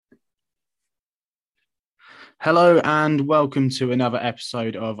Hello and welcome to another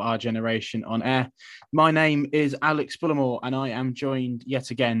episode of Our Generation on Air. My name is Alex Bullimore and I am joined yet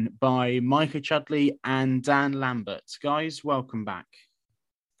again by Micah Chudley and Dan Lambert. Guys, welcome back.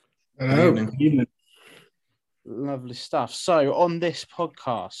 Hello. Good evening. Lovely stuff. So on this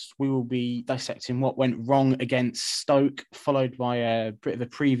podcast, we will be dissecting what went wrong against Stoke, followed by a bit of a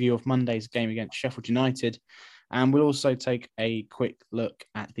preview of Monday's game against Sheffield United. And we'll also take a quick look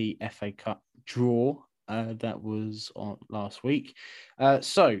at the FA Cup draw that was on last week.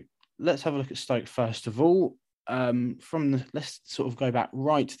 So let's have a look at Stoke first of all. Let's sort of go back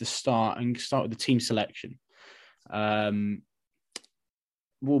right to the start and start with the team selection.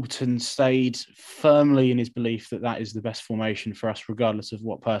 Warburton stayed firmly in his belief that that is the best formation for us, regardless of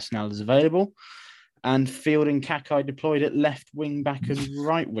what personnel is available. And Field and Kakai deployed at left wing back and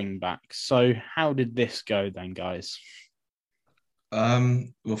right wing back. So how did this go then, guys?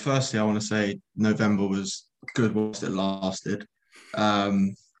 Well, firstly, I want to say November was good whilst it lasted.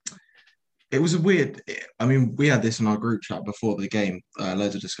 It was we had this in our group chat before the game,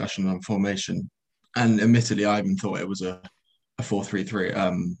 loads of discussion on formation. And admittedly, I even thought it was a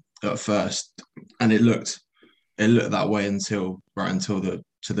 4-3-3 at first. And it looked that way until the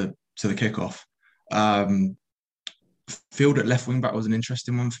kickoff. Field at left wing back was an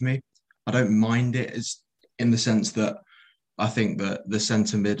interesting one for me. I don't mind it as in the sense that I think that the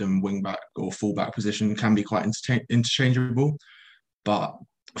centre mid and wing back or full back position can be quite interchangeable, but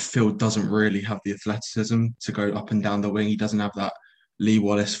Field doesn't really have the athleticism to go up and down the wing. He doesn't have that Lee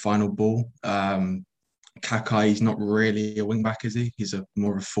Wallace final ball. Kakai, he's not really a wing back, is he? He's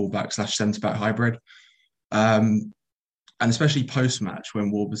more of a full back / centre back hybrid. And especially post match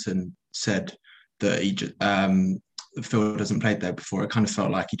when Warburton said that Field hasn't played there before, it kind of felt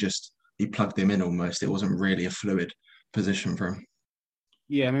like he plugged him in almost. It wasn't really a fluid position for him.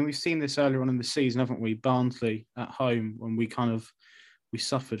 Yeah, I mean, we've seen this earlier on in the season, haven't we? Barnsley at home, when we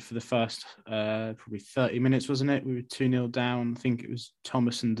suffered for the first probably 30 minutes, wasn't it? We were 2-0 down. I think it was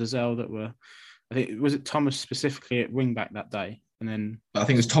Thomas and Dazelle that were, was it Thomas specifically at wing back that day? And then I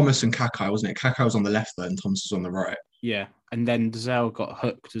think it was Thomas and Kakai, wasn't it? Kakai was on the left though, and Thomas was on the right. Yeah, and then Dazelle got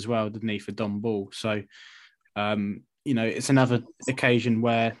hooked as well, didn't he, for Don Ball? So, it's another occasion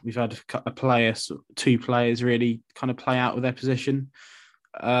where we've had two players really kind of play out of their position.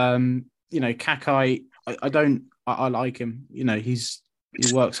 Kakai, I like him. He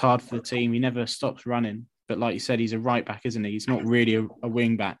works hard for the team. He never stops running. But like you said, he's a right back, isn't he? He's not really a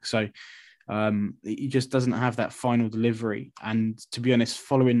wing back. So he just doesn't have that final delivery. And to be honest,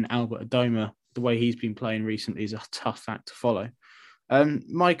 following Albert Adoma, the way he's been playing recently is a tough act to follow.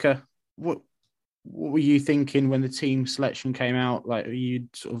 Micah, what were you thinking when the team selection came out? Like, you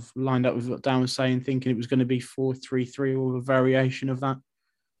sort of lined up with what Dan was saying, thinking it was going to be 4-3-3 or a variation of that?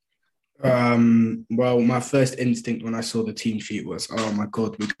 Well, my first instinct when I saw the team sheet was, oh my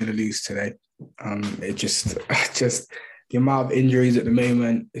God, we're going to lose today. It just the amount of injuries at the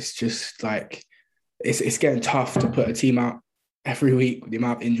moment, it's just like, it's getting tough to put a team out every week with the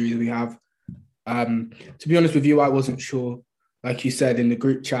amount of injuries we have. To be honest with you, I wasn't sure. Like you said in the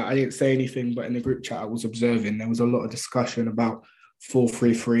group chat, I didn't say anything, but in the group chat I was observing, there was a lot of discussion about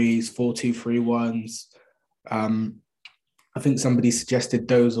 4-3-3s, 4-2-3-1s. I think somebody suggested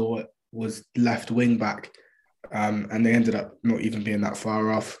Dozer was left wing back, and they ended up not even being that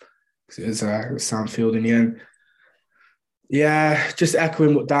far off because it was Sam Field in the end. Yeah, just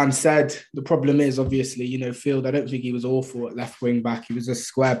echoing what Dan said. The problem is, obviously, Field, I don't think he was awful at left wing back. He was a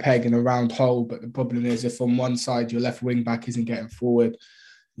square peg in a round hole. But the problem is, if on one side your left wing back isn't getting forward,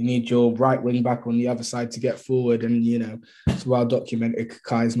 you need your right wing back on the other side to get forward. And, it's well documented.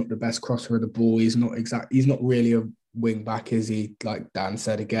 Kakai is not the best crosser of the ball. He's not really a wing back, is he? Like Dan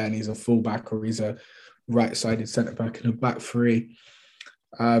said again, he's a full back or he's a right-sided centre back in a back three.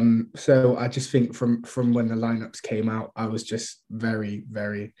 So I just think from when the lineups came out, I was just very,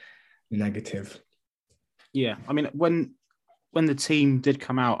 very negative. Yeah, I mean, when the team did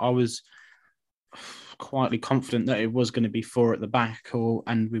come out, I was quietly confident that it was going to be 4 at the back,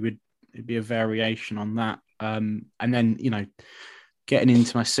 and it'd be a variation on that. And then getting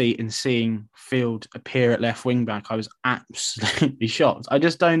into my seat and seeing Field appear at left wing back, I was absolutely shocked. I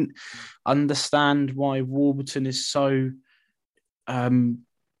just don't understand why Warburton is so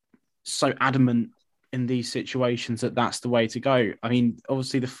adamant in these situations that that's the way to go. I mean,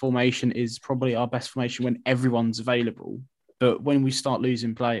 obviously the formation is probably our best formation when everyone's available, but when we start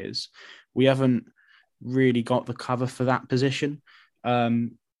losing players, we haven't really got the cover for that position.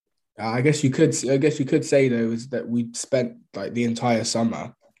 I guess you could say though is that we spent like the entire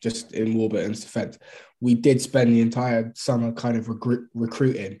summer just in Warburton's defense. We did spend the entire summer kind of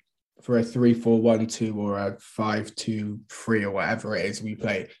recruiting for a 3-4-1-2 or a 5-2-3 or whatever it is we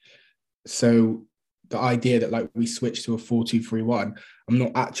play. So the idea that like we switch to a 4-2-3-1, I'm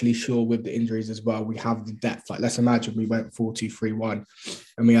not actually sure with the injuries as well. We have the depth. Like let's imagine we went 4-2-3-1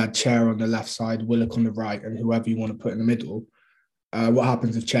 and we had Chair on the left side, Willock on the right, and whoever you want to put in the middle. What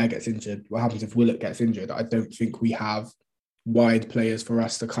happens if Chair gets injured? What happens if Willock gets injured? I don't think we have wide players for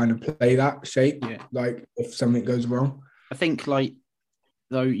us to kind of play that shape. Yeah. Like if something goes wrong. I think like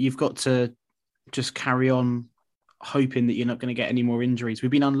though you've got to just carry on hoping that you're not going to get any more injuries.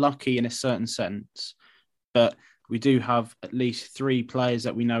 We've been unlucky in a certain sense, but we do have at least 3 players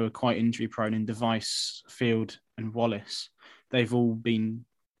that we know are quite injury prone in Device, Field and Wallace. They've all been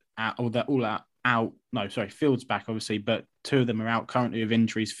out, or they're all out. No, sorry, Field's back obviously, but 2 of them are out currently with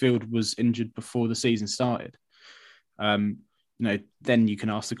injuries. Field was injured before the season started. Then you can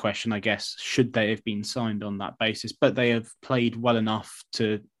ask the question, I guess, should they have been signed on that basis? But they have played well enough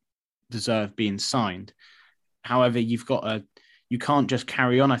to deserve being signed. However, you can't just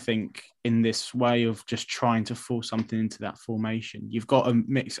carry on, I think, in this way of just trying to force something into that formation. You've got to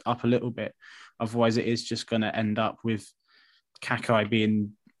mix it up a little bit. Otherwise, it is just going to end up with Kakai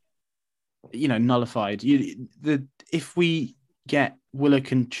being, nullified. If we get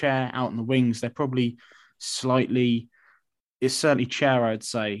Willock and Chair out on the wings, they're probably it's certainly Chair, I'd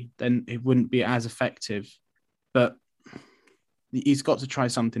say, then it wouldn't be as effective. But he's got to try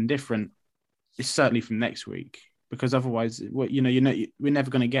something different. It's certainly from next week, because otherwise, we're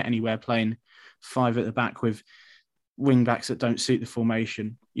never going to get anywhere playing 5 at the back with wing backs that don't suit the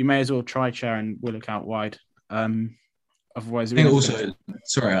formation. You may as well try Chair and Willock out wide. Otherwise, I think also,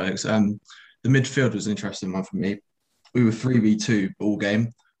 sorry, Alex, the midfield was an interesting one for me. We were 3v2 all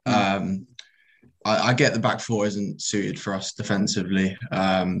game. I get the back 4 isn't suited for us defensively,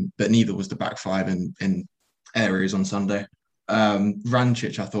 but neither was the back 5 in areas on Sunday.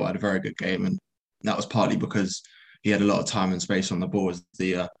 Rancic, I thought, had a very good game, and that was partly because he had a lot of time and space on the ball, as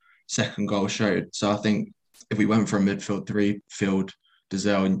the second goal showed. So I think if we went for a midfield 3, Field,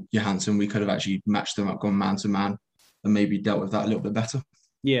 Dazelle and Johansson, we could have actually matched them up, gone man to man, and maybe dealt with that a little bit better.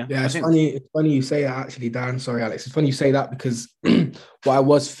 Yeah, it's funny you say that, actually, Dan. Sorry, Alex. It's funny you say that, because what I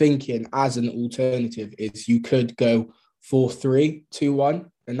was thinking as an alternative is you could go 4-3-2-1,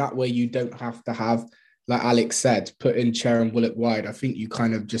 and that way you don't have to have, like Alex said, put in Chair and Willock wide. I think you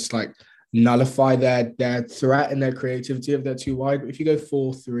kind of just like nullify their threat and their creativity if they're too wide. But if you go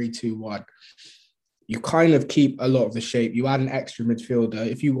 4-3-2-1, you kind of keep a lot of the shape. You add an extra midfielder.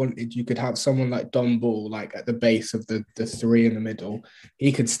 If you wanted, you could have someone like Don Ball, like at the base of the 3 in the middle.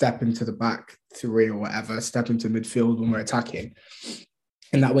 He could step into the back 3 or whatever, step into midfield when we're attacking.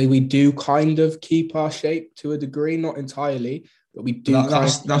 And that way we do kind of keep our shape to a degree, not entirely, but we do.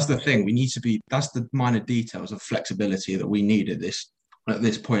 That's the thing. We need to be, that's the minor details of flexibility that we need at this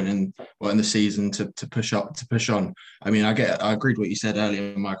point in the season to push on. I mean, I agreed what you said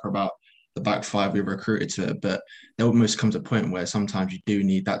earlier, Michael, about the back 5 we recruited to it, but there almost comes a point where sometimes you do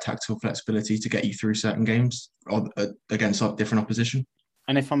need that tactical flexibility to get you through certain games or against different opposition.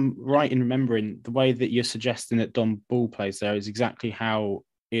 And if I'm right in remembering, the way that you're suggesting that Don Ball plays there is exactly how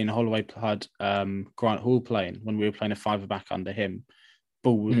Ian Holloway had Grant Hall playing when we were playing a 5 back under him.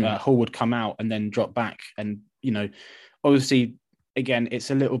 Hall would come out and then drop back, and obviously, again,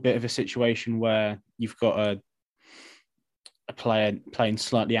 it's a little bit of a situation where you've got a player playing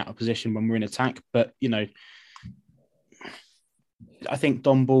slightly out of position when we're in attack. But, I think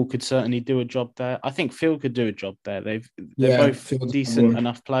Don Ball could certainly do a job there. I think Phil could do a job there. They're both decent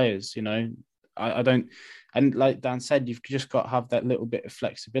enough players, I don't, and like Dan said, you've just got to have that little bit of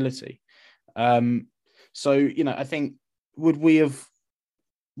flexibility. So, I think what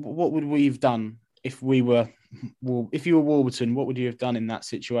would we have done if you were Warburton? What would you have done in that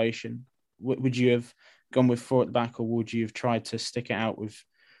situation? Would you have gone with 4 at the back, or would you have tried to stick it out with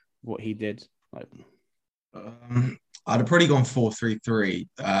what he did? I'd have probably gone 4-3-3.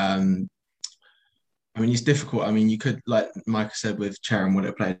 It's difficult. You could, like Mike said, with Chair and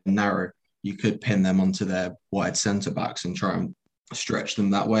Willock playing narrow, you could pin them onto their wide centre backs and try and stretch them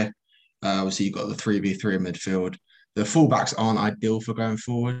that way. Obviously, you've got the 3v3 in midfield. The fullbacks aren't ideal for going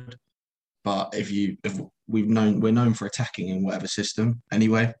forward, but we're known for attacking in whatever system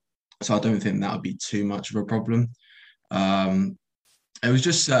anyway. So I don't think that would be too much of a problem. It was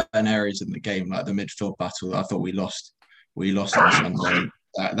just certain areas in the game, like the midfield battle, that I thought we lost. We lost on Sunday.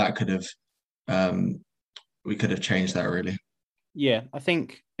 That could have, we could have changed that really. Yeah, I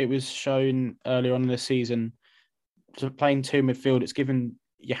think it was shown earlier on in the season to playing 2 midfield. It's given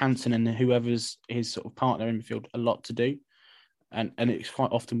Johansson and whoever's his sort of partner in midfield a lot to do, and it's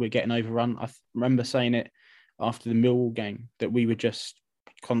quite often we're getting overrun. I remember saying it after the Millwall game that we were just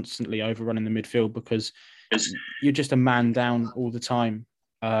constantly overrunning the midfield because you're just a man down all the time.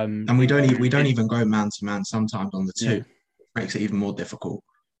 And we don't even go man to man sometimes on the two. Yeah. Makes it even more difficult.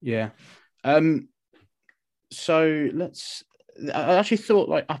 Yeah. So I actually thought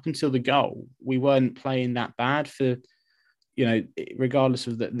like up until the goal, we weren't playing that bad for, regardless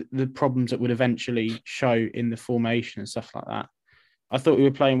of the problems that would eventually show in the formation and stuff like that. I thought we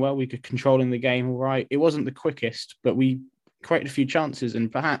were playing well. We could control in the game all right. It wasn't the quickest, but we created a few chances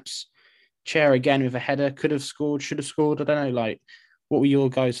and perhaps Chair again with a header could have scored, should have scored. I don't know. Like, what were your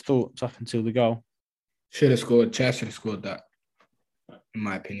guys' thoughts up until the goal? Should have scored. Chair should have scored that, in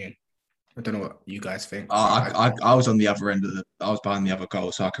my opinion. I don't know what you guys think. I was on the other end of I was behind the other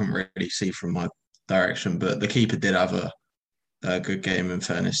goal, so I couldn't really see from my direction. But the keeper did have a good game, in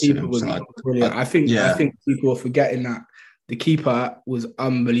fairness to him. I think people are forgetting that the keeper was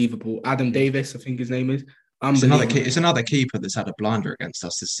unbelievable. Adam Davis, I think his name is. It's another keeper that's had a blinder against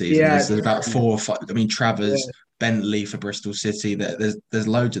us this season. Yeah, there's about 4 or 5. I mean, Travers, Bentley for Bristol City. There's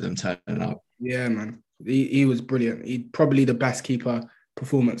loads of them turning up. Yeah, man. He was brilliant. He probably the best keeper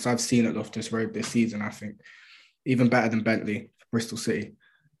performance I've seen at Loftus Road this season, I think. Even better than Bentley for Bristol City.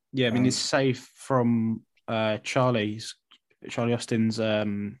 Yeah, I mean, his save from Charlie Austin's,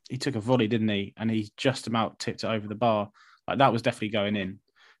 he took a volley, didn't he? And he just about tipped it over the bar. Like, that was definitely going in.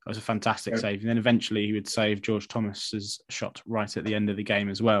 It was a fantastic save. And then eventually he would save George Thomas's shot right at the end of the game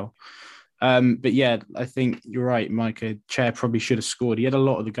as well. But yeah, I think you're right, Micah. Chair probably should have scored. He had a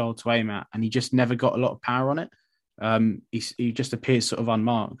lot of the goal to aim at and he just never got a lot of power on it. He just appears sort of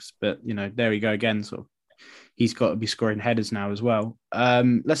unmarked. But, there we go again. Sort of, he's got to be scoring headers now as well.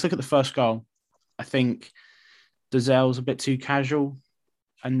 Let's look at the first goal. I think Dozel's a bit too casual.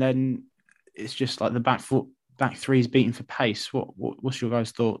 And then it's just like the back three is beating for pace. What's your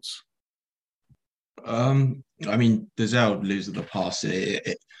guys' thoughts? I mean, Dozel loses the pass.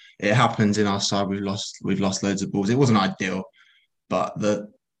 It happens in our side. We've lost loads of balls. It wasn't ideal, but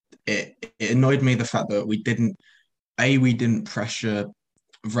it annoyed me the fact that we didn't pressure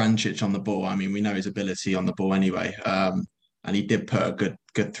Vrancic on the ball. I mean, we know his ability on the ball anyway, and he did put a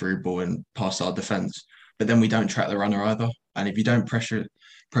good through ball in past our defence. But then we don't track the runner either. And if you don't pressure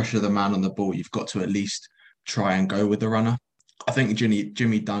the man on the ball, you've got to at least try and go with the runner. I think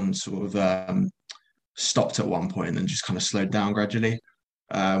Jimmy Dunn sort of stopped at one point and just kind of slowed down gradually,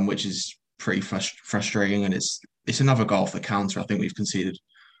 which is pretty frustrating. And it's another goal off the counter. I think we've conceded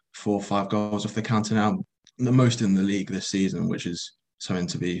 4 or 5 goals off the counter now, the most in the league this season, which is something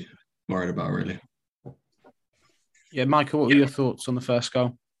to be worried about, really. Yeah, Michael, what were your thoughts on the first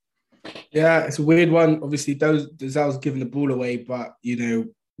goal? Yeah, it's a weird one. Obviously, Dozel's giving the ball away, but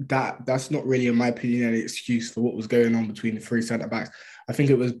that's not really, in my opinion, any excuse for what was going on between the 3 centre backs. I think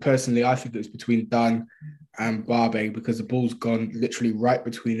it was between Dunn and Barbe, because the ball's gone literally right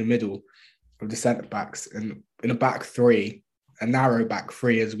between the middle of the centre backs, and in a back three, a narrow back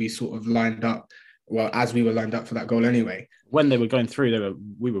three, as we sort of lined up. Well, as we were lined up for that goal anyway. When they were going through,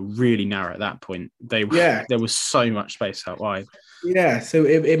 we were really narrow at that point. There was so much space out wide. Yeah, so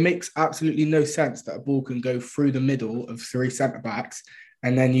it makes absolutely no sense that a ball can go through the middle of 3 centre-backs,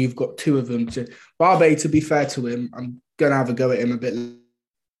 and then you've got 2 of them. Barbe, to be fair to him, I'm going to have a go at him a bit in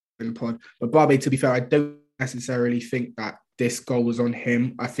the pod, but Barbe, to be fair, I don't necessarily think that this goal was on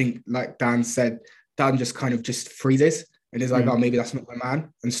him. I think, like Dan said, Dan just kind of just freezes and is like, oh, maybe that's not my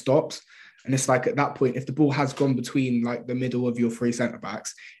man, and stops. And it's like, at that point, if the ball has gone between like the middle of your 3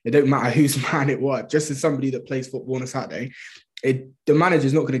 centre-backs, it don't matter whose man it was. Just as somebody that plays football on a Saturday, the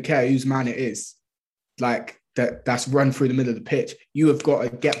manager's not going to care whose man it is. Like, that's run through the middle of the pitch. You have got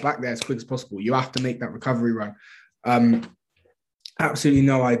to get back there as quick as possible. You have to make that recovery run. Absolutely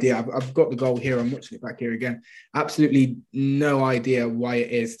no idea. I've got the goal here. I'm watching it back here again. Absolutely no idea why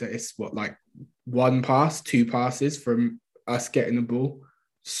it is that it's like 1 pass, 2 passes from us getting the ball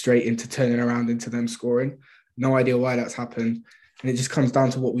straight into turning around into them scoring. No idea why that's happened. And it just comes down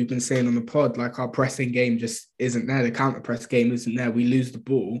to what we've been saying on the pod. Like, our pressing game just isn't there. The counter-press game isn't there. We lose the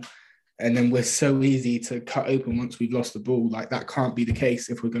ball, and then we're so easy to cut open once we've lost the ball. Like, that can't be the case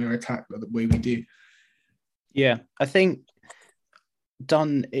if we're going to attack the way we do. Yeah, I think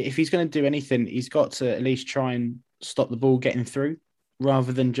Dunn, if he's going to do anything, he's got to at least try and stop the ball getting through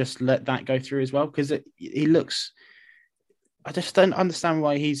rather than just let that go through as well. Because he looks... I just don't understand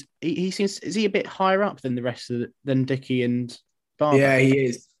why he seems... Is he a bit higher up than the rest of than Dickie and Barber? Yeah,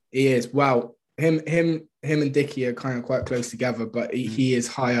 he is. Well, him and Dickie are kind of quite close together, but he is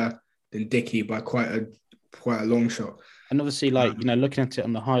higher than Dickie by quite a long shot. And obviously, looking at it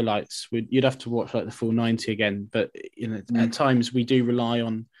on the highlights, you'd have to watch like the full 90 again. But at times we do rely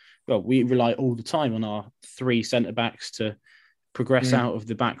on... Well, we rely all the time on our 3 centre backs to progress out of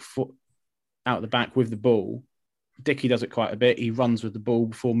the back foot, out the back with the ball. Dickie does it quite a bit. He runs with the ball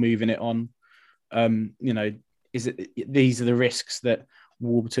before moving it on. These are the risks that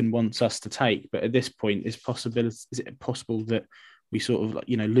Warburton wants us to take? But at this point, is it possible that we sort of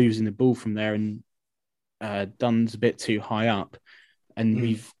losing the ball from there, and Dunn's a bit too high up,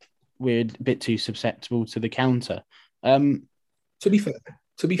 and we're a bit too susceptible to the counter. To be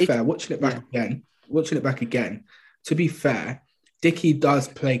fair, watching it back again. To be fair, Dickie does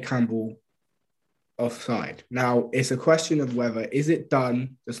play Campbell offside. Now, it's a question of whether is it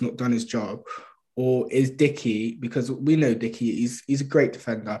Dunn that's not done his job, or is Dickie, because we know Dickie, he's a great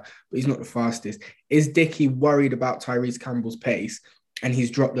defender, but he's not the fastest. Is Dickie worried about Tyrese Campbell's pace and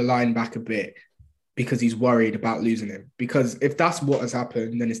he's dropped the line back a bit because he's worried about losing him? Because if that's what has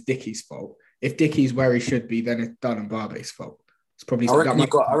happened, then it's Dickie's fault. If Dickie's where he should be, then it's Dunn and Barbe's fault. It's probably.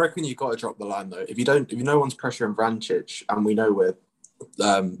 I reckon you've got to drop the line though. If no one's pressuring Vrancic, and we know we're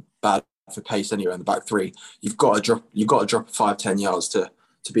bad for pace anyway in the back three, you've got to drop 5-10 yards to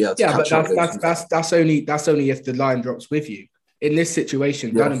be able to catch up. Yeah, but that's only if the line drops with you. In this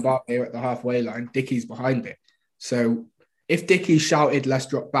situation, Dunn and Barbe are at the halfway line. Dickie's behind it. So if Dickie shouted, "Let's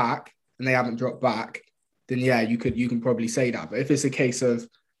drop back," and they haven't dropped back, then you can probably say that. But if it's a case of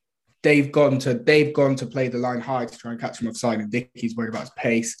they've gone to play the line high to try and catch him offside, and Dickie's worried about his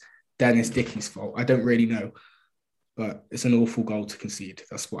pace, then it's Dickie's fault. I don't really know, but it's an awful goal to concede.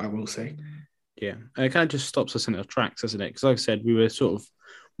 That's what I will say. Yeah, and it kind of just stops us in our tracks, doesn't it? Because like I said,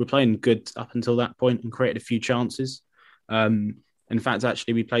 we're playing good up until that point and created a few chances. In fact,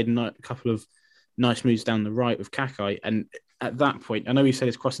 actually, we played a couple of nice moves down the right with Kakai, and at that point, I know he said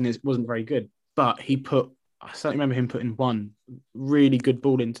his crossing wasn't very good, but I certainly remember him putting one really good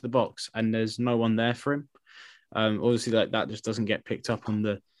ball into the box, and there's no one there for him. Obviously, that just doesn't get picked up on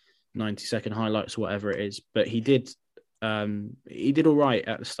the 90-second highlights or whatever it is. But he did all right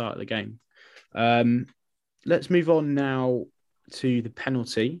at the start of the game. Let's move on now to the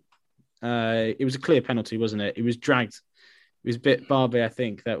penalty. It was a clear penalty, wasn't it? It was dragged. It was a bit Barbe, I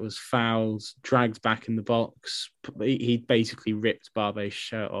think, that was fouled, dragged back in the box. He basically ripped Barbe's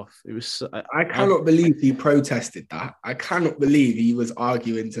shirt off. It was. I cannot believe he protested that. I cannot believe he was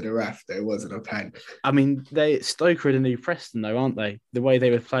arguing to the ref that it wasn't a pen. I mean, Stoker are the new Preston, though, aren't they? The way they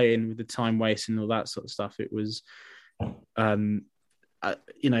were playing with the time waste and all that sort of stuff, it was,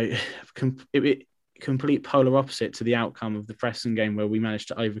 complete polar opposite to the outcome of the Preston game, where we managed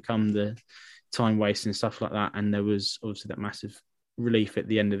to overcome the time waste and stuff like that, and there was obviously that massive relief at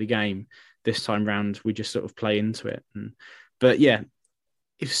the end of the game. This time round, we just sort of play into it. But yeah,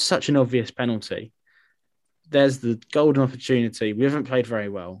 it's such an obvious penalty. There's the golden opportunity. We haven't played very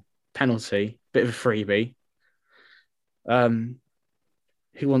well. Penalty, bit of a freebie. Who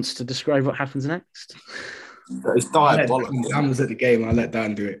wants to describe what happens next? It's diabolical. Dan was at the game. I'll let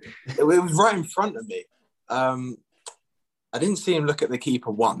Dan do it. It was right in front of me. I didn't see him look at the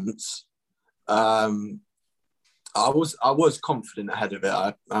keeper once. I was confident ahead of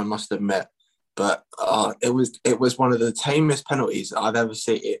it, I must admit, but it was one of the tamest penalties I've ever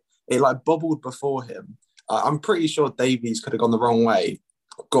seen. It like bubbled before him. I'm pretty sure Davies could have gone the wrong way,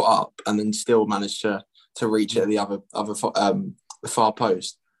 got up, and then still managed to reach it at the far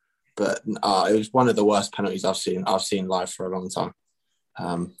post. But it was one of the worst penalties I've seen live for a long time.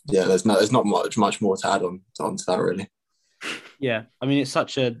 There's not much more to add on to that, really. Yeah, I mean, it's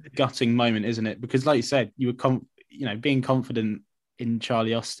such a gutting moment, isn't it? Because, like you said, you were being confident in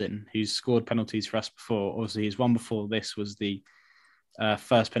Charlie Austin, who's scored penalties for us before. Obviously, his one before this was the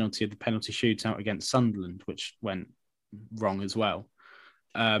first penalty of the penalty shootout against Sunderland, which went wrong as well.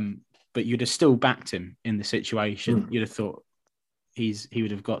 But you'd have still backed him in the situation. You'd have thought he would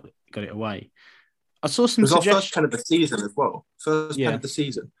have got it away. I saw some suggestions. It was our first pen of the season as well. Pen of the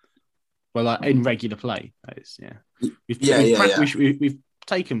season. Well, like in regular play, that is, We've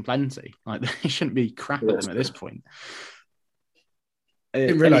taken plenty. Like, they shouldn't be crap at them at this point. I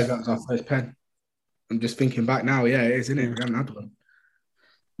didn't realise that was our first pen. I'm just thinking back now. Yeah, it is, isn't it? We haven't had one.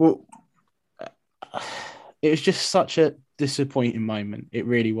 Well, it was just such a disappointing moment. It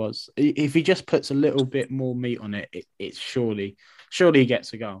really was. If he just puts a little bit more meat on it, it's surely he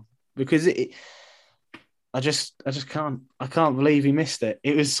gets a goal, because I can't believe he missed it.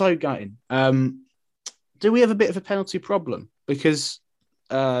 It was so gutting. Do we have a bit of a penalty problem? Because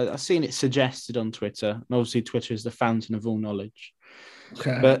I've seen it suggested on Twitter, and obviously Twitter is the fountain of all knowledge.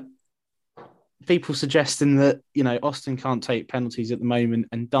 Okay. But people suggesting that, Austin can't take penalties at the moment,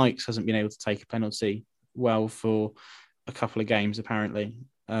 and Dykes hasn't been able to take a penalty well for a couple of games, apparently.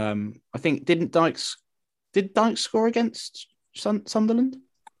 I think, did Dykes score against Sunderland?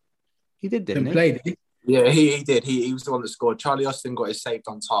 He didn't he? Play, did he? Yeah, he did. He was the one that scored. Charlie Austin got his saved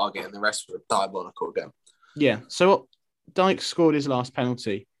on target, and the rest were diabolical again. Yeah. So Dykes scored his last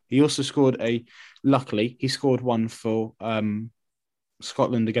penalty. He also scored luckily, he scored one for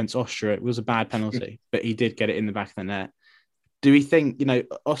Scotland against Austria. It was a bad penalty, but he did get it in the back of the net. Do we think,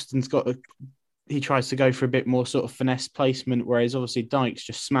 Austin's he tries to go for a bit more sort of finesse placement, whereas obviously Dykes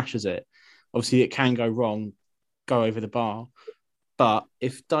just smashes it. Obviously, it can go wrong, go over the bar. But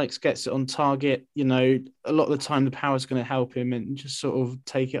if Dykes gets it on target, a lot of the time the power's going to help him and just sort of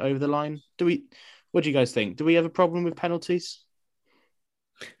take it over the line. What do you guys think? Do we have a problem with penalties?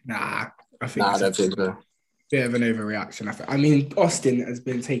 Nah, I think I don't think so. Bit of an overreaction. I mean, Austin has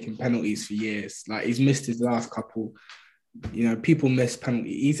been taking penalties for years. Like, he's missed his last couple. People miss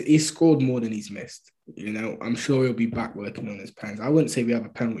penalties. He's scored more than he's missed. I'm sure he'll be back working on his pens. I wouldn't say we have a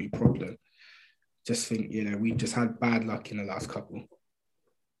penalty problem. Just think, we just had bad luck in the last couple.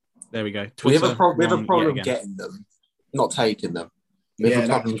 There we go. We have a problem getting them, not taking them. We have a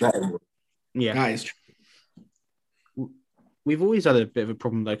problem getting them. Yeah, that is true. We've always had a bit of a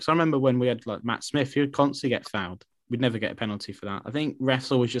problem though, because I remember when we had like Matt Smith, he would constantly get fouled. We'd never get a penalty for that. I think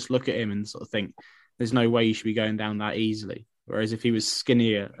refs always just look at him and sort of think, there's no way you should be going down that easily. Whereas if he was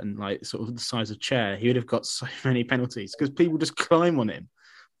skinnier and like sort of the size of chair, he would have got so many penalties because people just climb on him.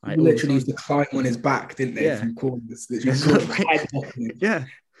 Like, literally used to climb on his back, didn't they? Yeah. From corners. Yeah.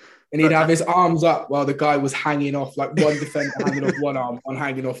 And he'd have his arms up while the guy was hanging off, like one defender hanging off one arm, one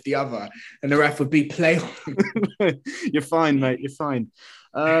hanging off the other. And the ref would be play on. You're fine, mate. You're fine.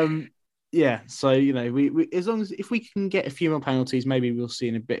 Yeah. So, we as long as if we can get a few more penalties, maybe we'll see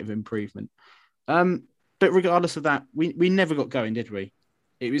a bit of improvement. But regardless of that, we never got going, did we?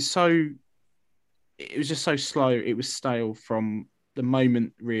 It was just so slow. It was stale from the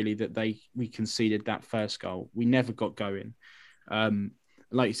moment really that we conceded that first goal. We never got going.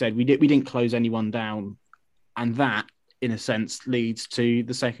 Like you said, we didn't close anyone down, and that, in a sense, leads to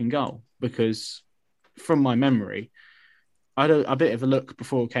the second goal. Because from my memory, I had a bit of a look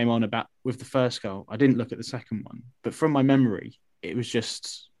before it came on with the first goal. I didn't look at the second one, but from my memory, it was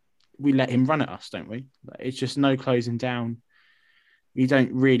just we let him run at us, don't we? It's just no closing down. We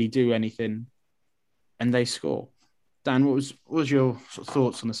don't really do anything, and they score. Dan, what was your sort of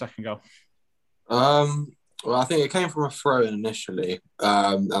thoughts on the second goal? Well, I think it came from a throw-in initially.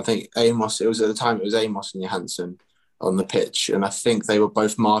 I think Amos, it was Amos and Johansson on the pitch, and I think they were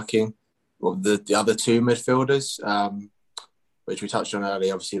both marking the other two midfielders, which we touched on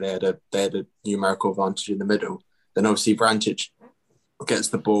earlier. Obviously, they had a numerical advantage in the middle. Then obviously Vrancic gets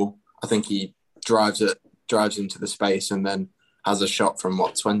the ball. I think he drives into the space and then has a shot from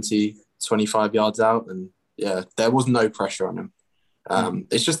 20, 25 yards out. And yeah, there was no pressure on him.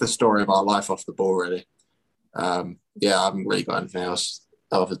 It's just the story of our life off the ball, really. I haven't really got anything else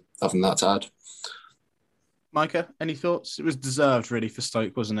other than that to add. Micah, any thoughts? It was deserved, really, for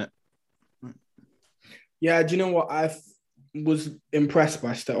Stoke, wasn't it? Yeah, do you know what? I was impressed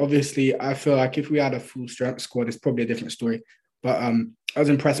by Stoke. Obviously, I feel like if we had a full strength squad, it's probably a different story. But I was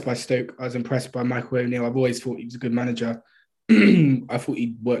impressed by Stoke. I was impressed by Michael O'Neill. I've always thought he was a good manager. I thought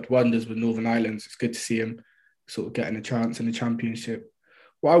he worked wonders with Northern Ireland. It's good to see him sort of getting a chance in the Championship.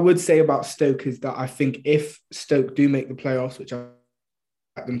 What I would say about Stoke is that I think if Stoke do make the playoffs, which I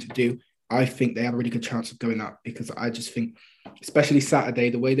like them to do, I think they have a really good chance of going up, because I just think, especially Saturday,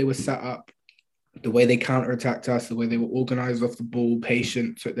 the way they were set up, the way they counter-attacked us, the way they were organised off the ball,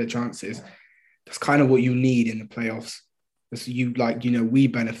 patient, took their chances, that's kind of what you need in the playoffs. We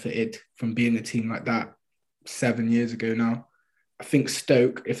benefited from being a team like that 7 years ago now. I think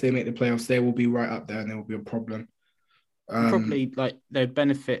Stoke, if they make the playoffs, they will be right up there and there will be a problem. Probably they'd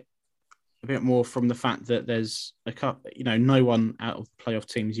benefit a bit more from the fact that there's a cup, no one out of the playoff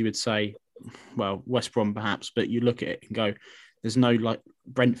teams you would say, well, West Brom perhaps, but you look at it and go, there's no like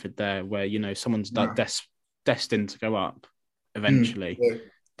Brentford there where, someone's destined to go up eventually.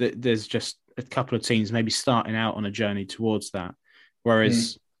 There's just a couple of teams maybe starting out on a journey towards that.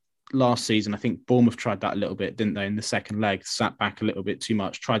 Whereas last season, I think Bournemouth tried that a little bit, didn't they? In the second leg, sat back a little bit too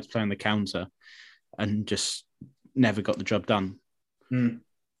much, tried to play on the counter and just never got the job done.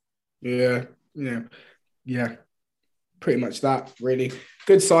 Yeah. Pretty much that, really.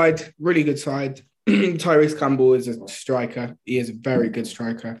 Good side, really good side. Tyrese Campbell is a striker. He is a very good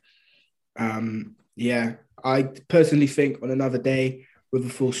striker. I personally think on another day with a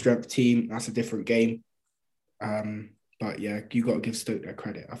full strength team, that's a different game. But yeah, you got to give Stoke their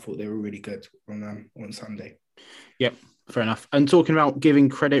credit. I thought they were really good on Sunday. Yep, fair enough. And talking about giving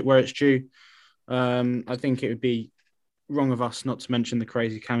credit where it's due, I think it would be wrong of us not to mention the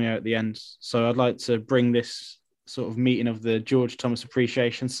crazy cameo at the end. So I'd like to bring this sort of meeting of the George Thomas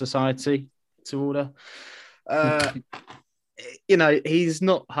Appreciation Society to order. Uh, he's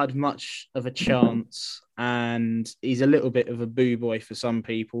not had much of a chance, and he's a little bit of a boo boy for some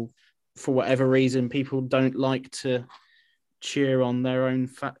people. For whatever reason, people don't like to cheer on their own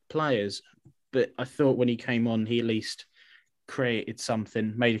fat players. But I thought when he came on, he at least created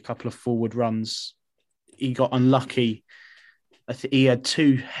something, made a couple of forward runs. He got unlucky. He had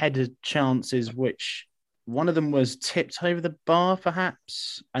 2 headed chances, which one of them was tipped over the bar,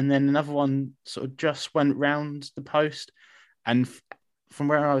 perhaps, and then another one sort of just went round the post. And from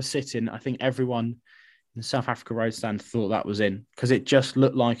where I was sitting, I think everyone in the South Africa road stand thought that was in, because it just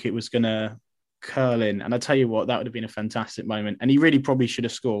looked like it was going to curl in. And I tell you what, that would have been a fantastic moment. And he really probably should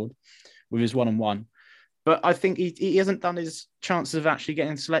have scored with his 1-on-1. But I think he hasn't done his chances of actually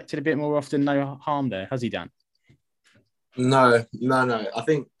getting selected a bit more often. No harm there, has he, Dan? No. I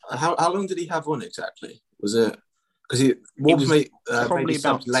think how long did he have on exactly? Was it because Wolves made probably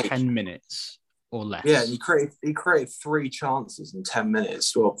about late. 10 minutes or less? Yeah, he created 3 chances in 10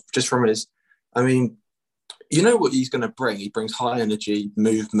 minutes. Well, just from his, I mean, you know what he's going to bring. He brings high energy,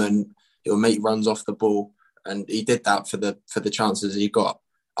 movement. He'll make runs off the ball, and he did that for the chances he got.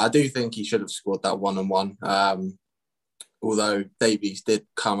 I do think he should have scored that 1-on-1. Although Davies did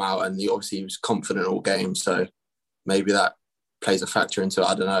come out and he obviously was confident all game, so maybe that plays a factor into it.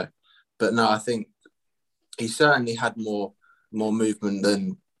 I don't know, but no, I think he certainly had more movement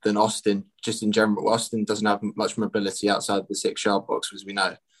than Austin. Just in general, Austin doesn't have much mobility outside the 6-yard box, as we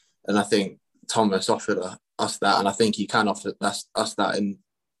know, and I think Thomas offered us that, and I think he can offer us that in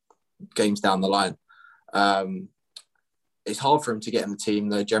games down the line. It's hard for him to get in the team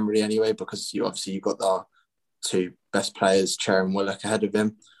though, generally anyway, because you've got the 2 best players, Chair and Willock, ahead of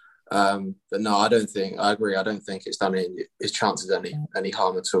him. But no, I agree. I don't think it's done his chances any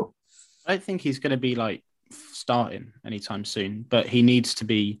harm at all. I don't think he's going to be like starting anytime soon, but he needs to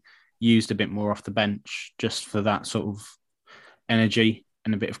be used a bit more off the bench just for that sort of energy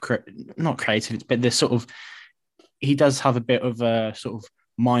and a bit of not creativity, but this sort of, he does have a bit of a sort of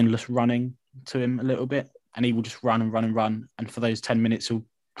mindless running to him a little bit, and he will just run and run and run. And for those 10 minutes, he'll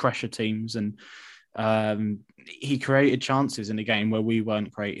pressure teams. And he created chances in a game where we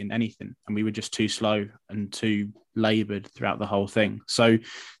weren't creating anything, and we were just too slow and too laboured throughout the whole thing. So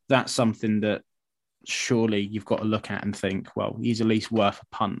that's something that surely you've got to look at and think, well, he's at least worth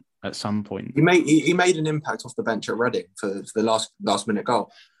a punt at some point. He made an impact off the bench at Reading for the last minute goal.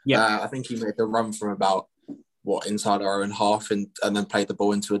 Yeah, I think he made the run from about inside our own half and then played the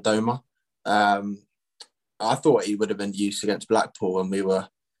ball into a Doma. I thought he would have been used against Blackpool, and we were,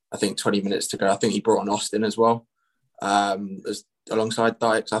 I think, 20 minutes to go. I think he brought on Austin as well, alongside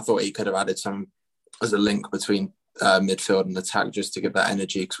Dykes. I thought he could have added some as a link between midfield and attack, just to give that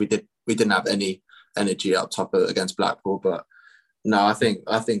energy, because we didn't have any energy up top against Blackpool. But no, I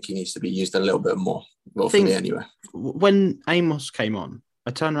think he needs to be used a little bit more. Well, for me anyway. When Amos came on, I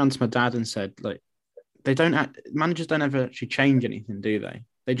turned around to my dad and said, like, managers don't ever actually change anything, do they?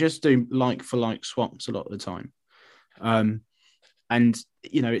 They just do like for like swaps a lot of the time. And,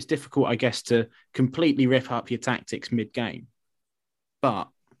 it's difficult, I guess, to completely rip up your tactics mid-game. But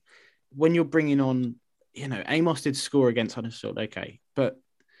when you're bringing on, Amos did score against Huddersfield, okay. But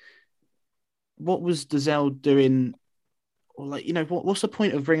what was Dazelle doing? Or what's the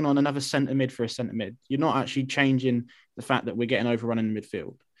point of bringing on another centre mid for a centre mid? You're not actually changing the fact that we're getting overrun in the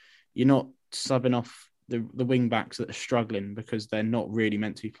midfield. You're not subbing off the wing backs that are struggling because they're not really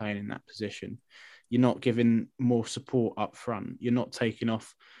meant to be playing in that position. You're not giving more support up front. You're not taking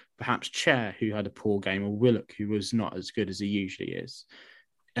off perhaps Chair, who had a poor game, or Willock, who was not as good as he usually is.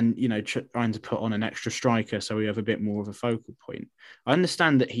 And, trying to put on an extra striker so we have a bit more of a focal point. I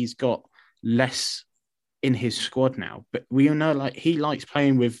understand that he's got less in his squad now, but we all know he likes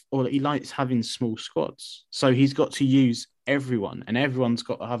playing with, or he likes having small squads. So he's got to use everyone, and everyone's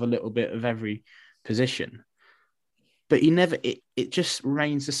got to have a little bit of every position. But it just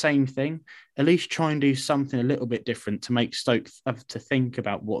remains the same thing. At least try and do something a little bit different to make Stoke have to think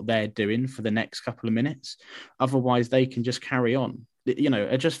about what they're doing for the next couple of minutes. Otherwise, they can just carry on.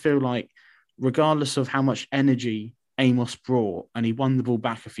 I just feel like regardless of how much energy Amos brought, and he won the ball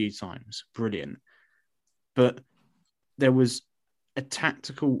back a few times, brilliant. But there was a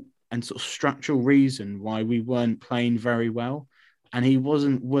tactical and sort of structural reason why we weren't playing very well. And he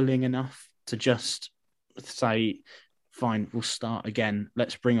wasn't willing enough to just say, fine, we'll start again.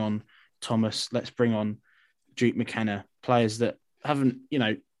 Let's bring on Thomas. Let's bring on Duke McKenna, players that haven't,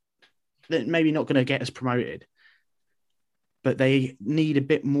 that maybe not going to get us promoted, but they need a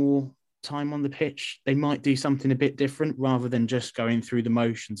bit more time on the pitch. They might do something a bit different rather than just going through the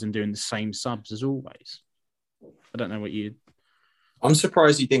motions and doing the same subs as always. I don't know what you... I'm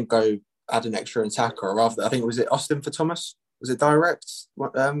surprised he didn't go add an extra attacker, or rather, I think was it Austin for Thomas? Was it direct,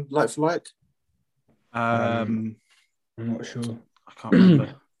 like for like? I'm not sure. I can't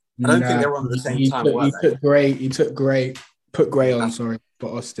remember. I don't think they were on at the same time. He took Gray, put Gray on. That's- Sorry,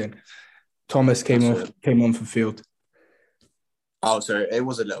 for Austin. Thomas came That's on for Field. Oh, sorry, it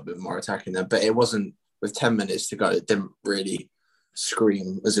was a little bit more attacking there, but it wasn't. With 10 minutes to go, it didn't really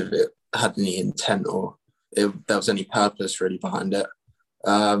scream as if it had any intent or there was any purpose really behind it.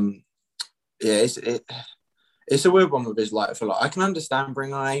 Yeah, it's a weird one with his like for like. I can understand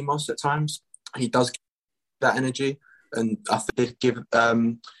bringing on Amos at times. He does give that energy, and I think they give.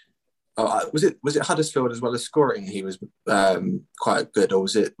 Was it Huddersfield as well as scoring? He was quite good, or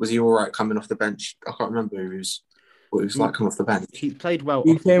was he all right coming off the bench? I can't remember what he was like coming off the bench. He played well.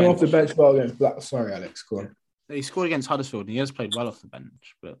 He came off the bench well against Black. Sorry, Alex, go on. He scored against Huddersfield, and he has played well off the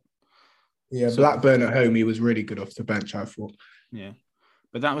bench. But yeah, Blackburn at home, he was really good off the bench, I thought. Yeah,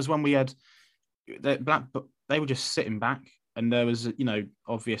 but that was when we had they were just sitting back, and there was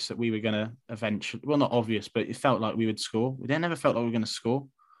obvious that we were going to eventually. Well, not obvious, but it felt like we would score. We never felt like we were going to score,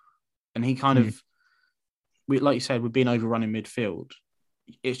 and he kind of, like you said, we've been overrun in midfield.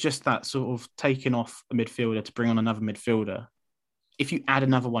 It's just that sort of taking off a midfielder to bring on another midfielder. If you add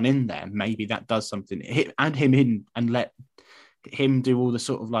another one in there, maybe that does something. Add him in and let him do all the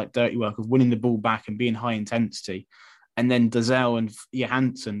sort of like dirty work of winning the ball back and being high intensity. And then Dazelle and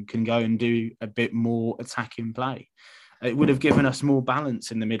Johansson can go and do a bit more attacking play. It would have given us more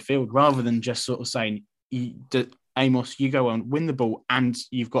balance in the midfield rather than just sort of saying, Amos, you go on, win the ball, and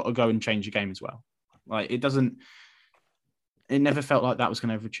you've got to go and change your game as well. Like it never felt like that was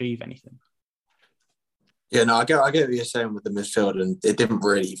going to achieve anything. Yeah, no, I get what you're saying with the midfield, and it didn't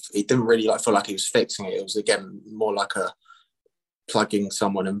really like feel like he was fixing it. It was again more like a plugging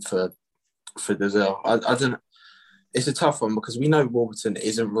someone in for Dazelle. I don't. It's a tough one because we know Warburton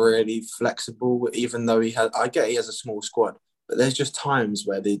isn't really flexible, even though he has a small squad, but there's just times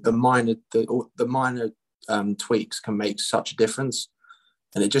where the minor tweaks can make such a difference,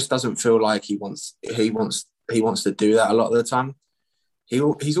 and it just doesn't feel like he wants to do that a lot of the time.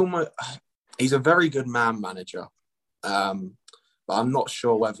 He's a very good man manager, but I'm not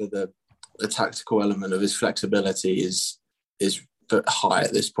sure whether the tactical element of his flexibility is high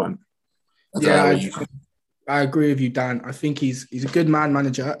at this point. I agree with you, Dan. I think he's a good man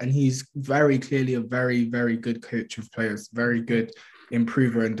manager, and he's very clearly a very, very good coach of players, very good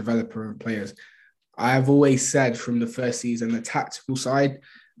improver and developer of players. I have always said from the first season, the tactical side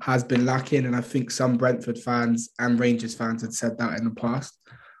has been lacking, and I think some Brentford fans and Rangers fans had said that in the past.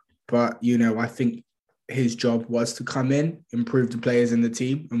 But, I think his job was to come in, improve the players in the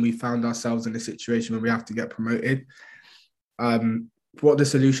team, and we found ourselves in a situation where we have to get promoted. What the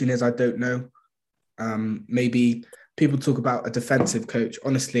solution is, I don't know. Maybe people talk about a defensive coach.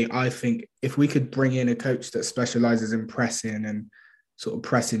 Honestly, I think if we could bring in a coach that specializes in pressing and sort of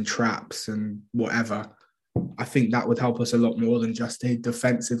pressing traps and whatever, I think that would help us a lot more than just a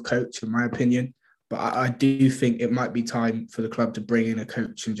defensive coach, in my opinion. But I do think it might be time for the club to bring in a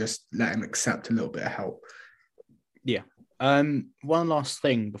coach and just let him accept a little bit of help. Yeah. One last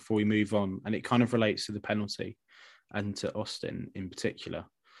thing before we move on, and it kind of relates to the penalty and to Austin in particular.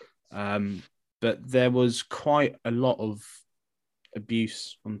 But there was quite a lot of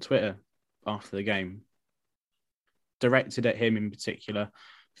abuse on Twitter after the game, directed at him in particular,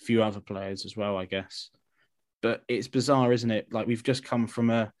 a few other players as well, I guess. But it's bizarre, isn't it? Like, we've just come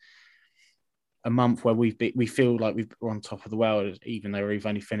from a month where we feel like we're on top of the world, even though we've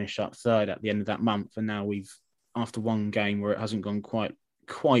only finished up third at the end of that month. And now after one game where it hasn't gone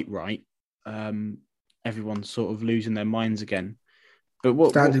quite right, everyone's sort of losing their minds again. But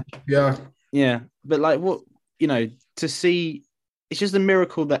yeah, but like to see, it's just a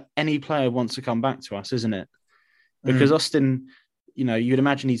miracle that any player wants to come back to us, isn't it? Because Austin, you'd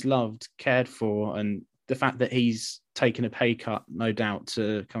imagine he's loved, cared for, and the fact that he's taken a pay cut, no doubt,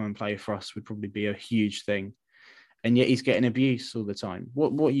 to come and play for us would probably be a huge thing. And yet he's getting abuse all the time.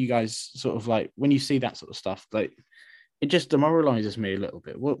 What are you guys sort of like when you see that sort of stuff? Like, it just demoralizes me a little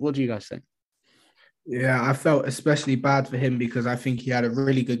bit. What do you guys think? Yeah, I felt especially bad for him because I think he had a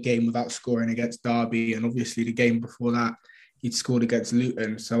really good game without scoring against Derby, and obviously the game before that he'd scored against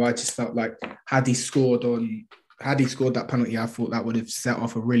Luton. So I just felt like had he scored that penalty, I thought that would have set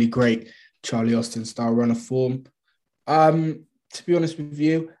off a really great Charlie Austin style run of form. To be honest with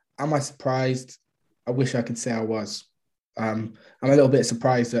you, am I surprised? I wish I could say I was. I'm a little bit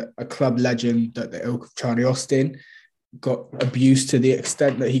surprised that a club legend at the ilk of Charlie Austin got abused to the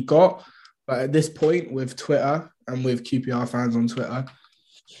extent that he got. But at this point, with Twitter and with QPR fans on Twitter,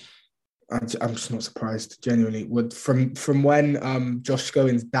 I'm just not surprised, genuinely. From when Josh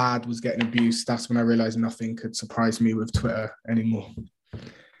Gowen's dad was getting abused, that's when I realised nothing could surprise me with Twitter anymore.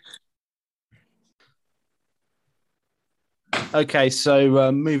 Okay,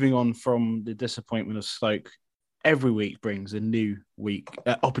 so moving on from the disappointment of Stoke, every week brings a new week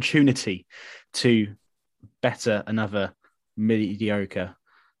opportunity to better another mediocre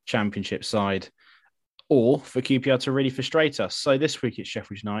Championship side, or for QPR to really frustrate us. So this week it's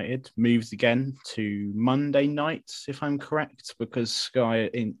Sheffield United, moves again to Monday nights, if I'm correct, because Sky,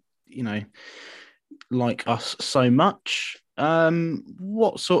 like us so much.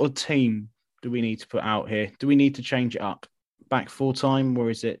 What sort of team do we need to put out here? Do we need to change it up? Back full time, or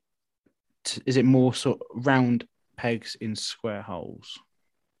is it more sort of round pegs in square holes?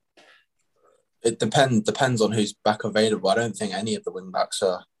 It depends on who's back available. I don't think any of the wing backs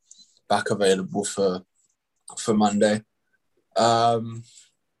are back available for Monday. I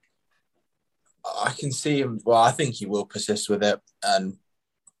can see him. Well, I think he will persist with it, and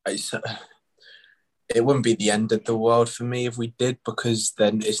it wouldn't be the end of the world for me if we did, because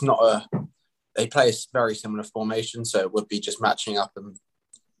then it's not they play a very similar formation, so it would be just matching up and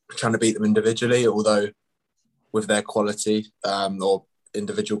trying to beat them individually, although with their quality or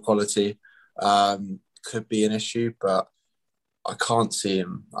individual quality could be an issue, but I can't see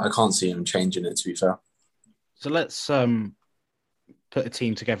him changing it, to be fair. So let's put a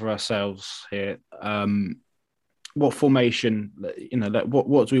team together ourselves here. What formation,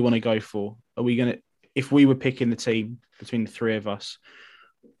 what do we want to go for? Are we going to, if we were picking the team between the three of us,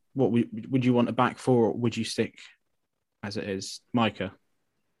 what would you want a back four, or would you stick as it is? Micah?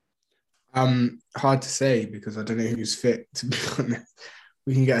 Hard to say, because I don't know who's fit, to be honest.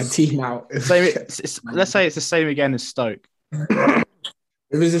 We can get a team out. Let's say it's the same again as Stoke. If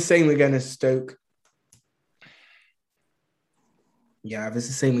it's the same again as Stoke, yeah, if it's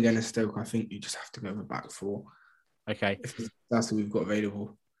the same again as Stoke, I think you just have to go with back four. Okay. If that's what we've got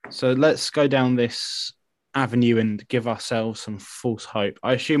available. So let's go down this avenue and give ourselves some false hope.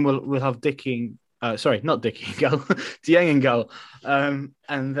 I assume we'll have Dieng in goal, Dieng in goal. And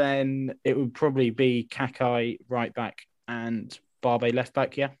then it would probably be Kakai right back and Barbe left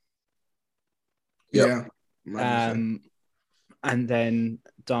back, yeah? Yeah. And then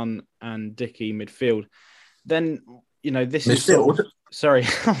Dunn and Dickey midfield. Then, this midfield? is... Sorry.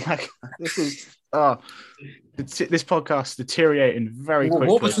 Oh my God. This podcast is deteriorating very quickly.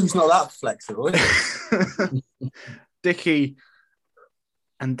 Warburton's not that flexible. Dickey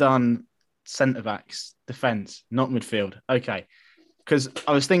and Dunn, centre-backs, defence, not midfield. Okay. Because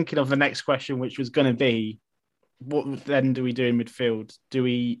I was thinking of the next question, which was going to be, what then do we do in midfield? Do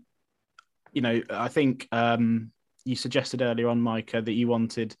we, I think you suggested earlier on, Micah, that you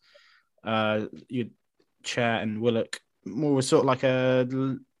wanted your Chair and Willock more sort of like a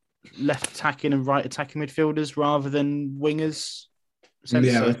left attacking and right attacking midfielders rather than wingers.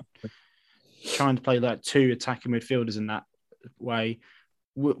 Yeah. Trying to play like two attacking midfielders in that way.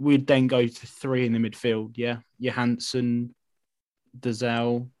 We'd then go to three in the midfield, yeah? Johansson,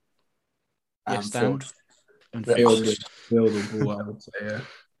 Dazelle, Field. And Field the ball, I would say, yeah.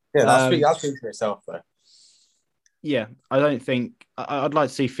 Yeah, that speaks for itself, though. Yeah, I don't think... I'd like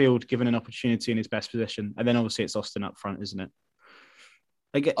to see Field given an opportunity in his best position, and then obviously it's Austin up front, isn't it?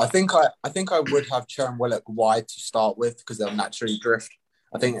 I think I would have Chair and Willock wide to start with, because they'll naturally drift.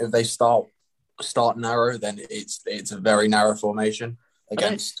 I think if they start narrow, then it's a very narrow formation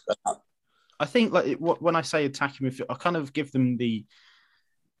against. I think when I say attacking midfield, I kind of give them the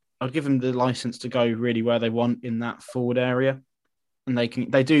license to go really where they want in that forward area, and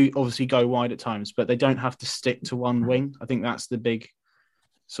they do obviously go wide at times, but they don't have to stick to one wing. I think that's the big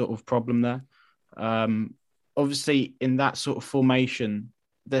sort of problem there. Obviously, in that sort of formation,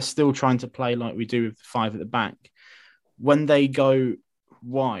 they're still trying to play like we do with the five at the back. When they go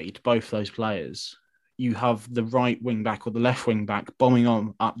wide, both those players, you have the right wing back or the left wing back bombing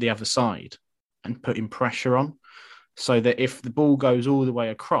on up the other side and putting pressure on, so that if the ball goes all the way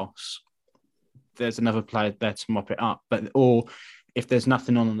across, there's another player there to mop it up. Or if there's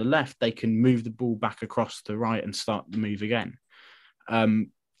nothing on the left, they can move the ball back across the right and start the move again.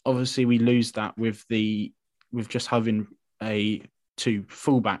 Obviously, we lose that with just having two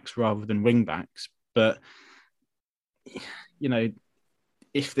fullbacks rather than wing backs. But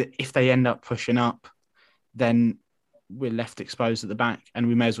if they end up pushing up, then we're left exposed at the back, and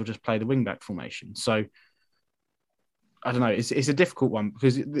we may as well just play the wing back formation. So I don't know. It's a difficult one,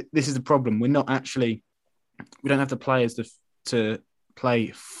 because this is the problem. We don't have the players to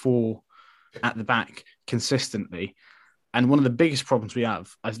play four at the back consistently. And one of the biggest problems we have,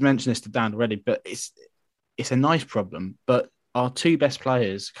 I've mentioned this to Dan already, but it's a nice problem, but our two best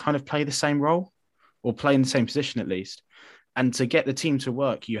players kind of play the same role or play in the same position at least. And to get the team to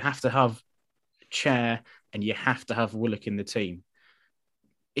work, you have to have Chair and you have to have Willock in the team.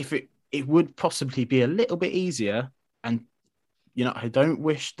 If it would possibly be a little bit easier, and I don't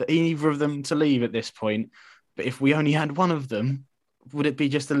wish that either of them to leave at this point, but if we only had one of them, would it be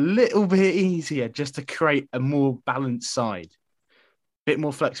just a little bit easier just to create a more balanced side? Bit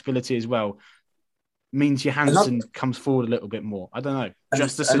more flexibility as well. Means Johansson comes forward a little bit more. I don't know.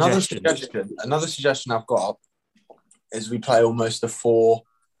 Just a suggestion. Another suggestion I've got is we play almost a 4.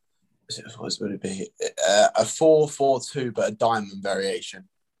 What would it be? A 4-4-2, but a diamond variation.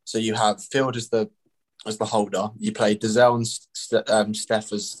 So you have Field as the holder. You play Dazelle and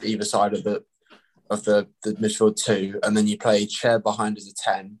Steph as either side of the midfield 2, and then you play Chair behind as a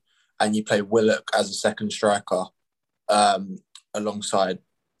 10, and you play Willock as a second striker, alongside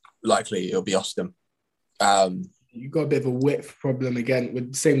likely it'll be Austin. You got a bit of a width problem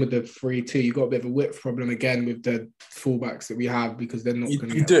again. Same with the 3-2. You got a bit of a width problem again with the fullbacks that we have because they're not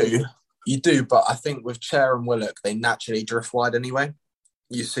going to. You do, but I think with Chair and Willock, they naturally drift wide anyway.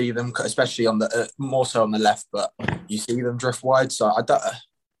 You see them, especially on the more so on the left, but you see them drift wide. So I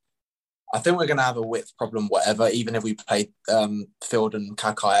think we're going to have a width problem, whatever. Even if we play Field and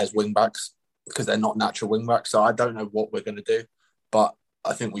Kakai as wing backs, because they're not natural wing backs. So I don't know what we're going to do, but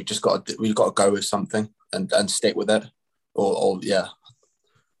I think we've got to go with something and stick with it, or yeah.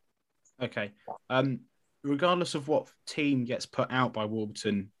 Okay. Regardless of what team gets put out by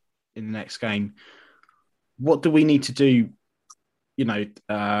Warburton in the next game, what do we need to do?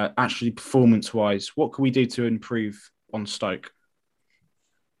 Actually performance-wise, what can we do to improve on Stoke?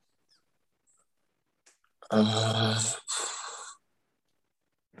 I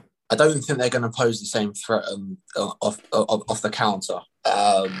don't think they're going to pose the same threat off the counter.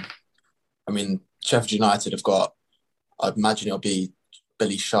 I mean, Sheffield United have got, I'd imagine it'll be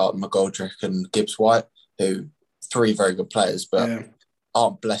Billy Sharp, McGoldrick and Gibbs White, who 3 very good players, but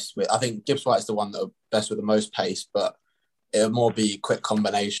aren't blessed with. I think Gibbs White is the one that are blessed with the most pace, but it'll more be quick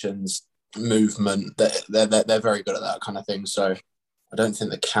combinations, movement. They're very good at that kind of thing. So I don't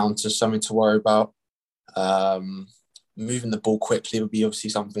think the counter's something to worry about. Moving the ball quickly would be obviously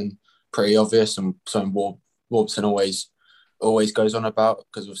something pretty obvious and something Warburton always goes on about,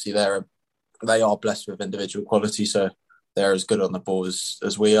 because obviously they are blessed with individual quality, so they're as good on the ball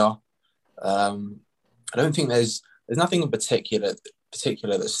as we are. I don't think there's nothing in particular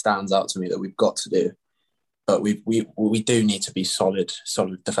that stands out to me that we've got to do, but we do need to be solid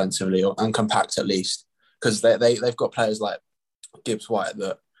defensively and compact at least, because they've got players like Gibbs White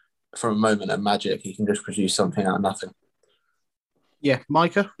that from a moment of magic he can just produce something out of nothing. Yeah,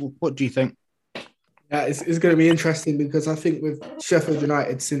 Micah, what do you think? Yeah, it's going to be interesting because I think with Sheffield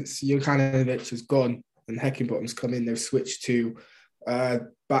United, since Jokanovic has gone and Heckingbottom's come in, they've switched to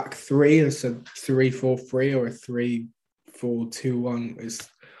back 3. It's a 3-4-3 or a 3-4-2-1, is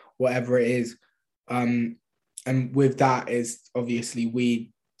whatever it is. And with that is obviously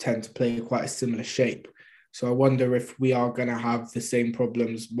we tend to play quite a similar shape. So I wonder if we are going to have the same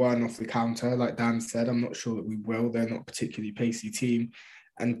problems, one, off the counter, like Dan said. I'm not sure that we will. They're not a particularly pacey team.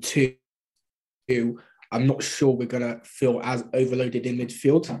 And 2, I'm not sure we're going to feel as overloaded in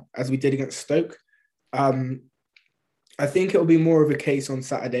midfield as we did against Stoke. I think it'll be more of a case on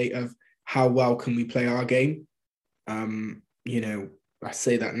Saturday of how well can we play our game. I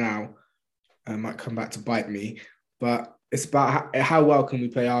say that now. It might come back to bite me. But it's about how well can we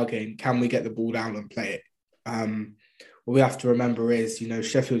play our game? Can we get the ball down and play it? What we have to remember is,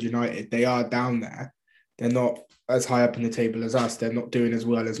 Sheffield United, they are down there. They're not as high up in the table as us. They're not doing as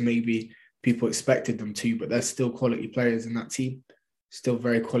well as maybe people expected them to, but they're still quality players in that team. Still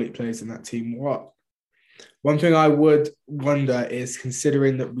very quality players in that team. One thing I would wonder is,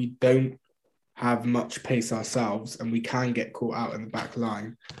 considering that we don't have much pace ourselves and we can get caught out in the back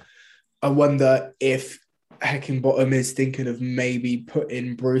line, I wonder if Heckingbottom is thinking of maybe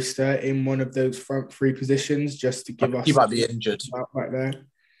putting Brewster in one of those front 3 positions just to give us... He might be injured. Right there.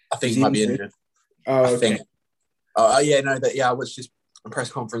 I think he might be injured. Oh, okay. I was just a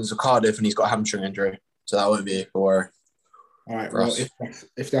press conference of Cardiff and he's got a hamstring injury. So that won't be a worry. All right, well,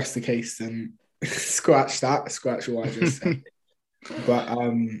 if that's the case, then scratch what I just said. But, I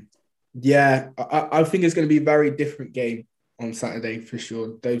think it's going to be a very different game on Saturday for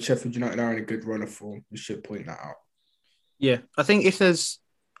sure. Though Sheffield United are in a good run of form, we should point that out. Yeah, I think if there's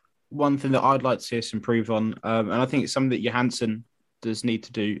one thing that I'd like to see us improve on, and I think it's something that Johansson does need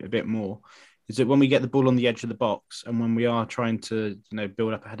to do a bit more, is that when we get the ball on the edge of the box and when we are trying to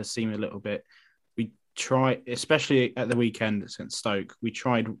build up ahead of seam a little bit, we try, especially at the weekend against Stoke, we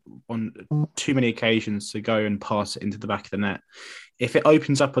tried on too many occasions to go and pass it into the back of the net. If it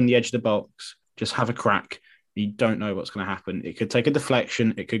opens up on the edge of the box, just have a crack. You don't know what's going to happen. It could take a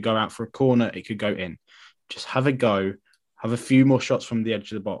deflection. It could go out for a corner. It could go in. Just have a go. Have a few more shots from the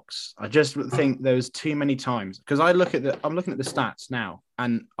edge of the box. I just think there was too many times because I'm looking at the stats now,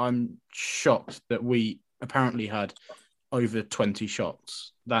 and I'm shocked that we apparently had over 20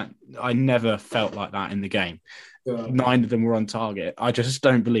 shots. That I never felt like that in the game. Yeah. 9 of them were on target. I just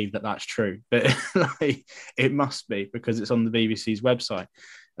don't believe that that's true, but like, it must be because it's on the BBC's website.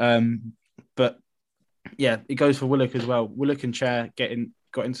 But yeah, it goes for Willock as well. Willock and Chair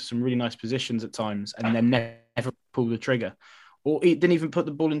got into some really nice positions at times and then never pulled the trigger. Or he didn't even put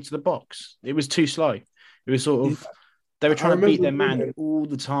the ball into the box. It was too slow. It was sort of, they were trying to beat their man all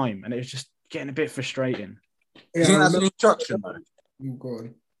the time and it was just getting a bit frustrating. Do you think that's an instruction though? Oh, go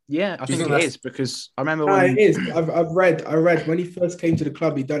on. Yeah, I think it is because I remember when... it is. I read when he first came to the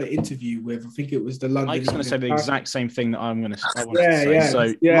club, he'd done an interview with, I think it was the London... Mike's going to say the exact same thing that I want to say.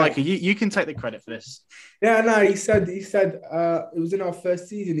 So, Micah, you can take the credit for this. Yeah, no, he said it was in our first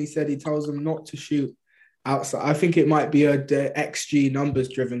season, he said he tells them not to shoot outside. I think it might be the XG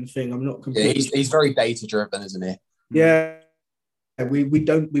numbers-driven thing. I'm not completely... Yeah, he's very data-driven, isn't he? Yeah. We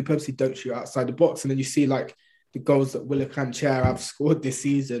purposely don't shoot outside the box. And then you see, like, the goals that Willock and Chair have scored this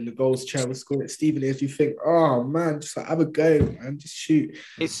season, the goals Chair was scoring at Stevenage, you think, oh man, just like have a go, man, just shoot.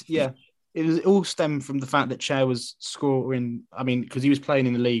 It was all stemmed from the fact that Chair was scoring. I mean, because he was playing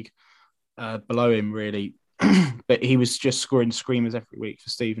in the league below him, really, but he was just scoring screamers every week for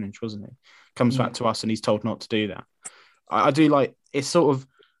Stevenage, wasn't he? Comes back to us and he's told not to do that. I do like it's sort of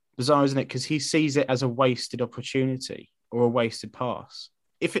bizarre, isn't it? Because he sees it as a wasted opportunity or a wasted pass.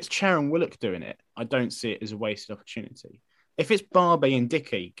 If it's Chair and Willock doing it, I don't see it as a wasted opportunity. If it's Barbie and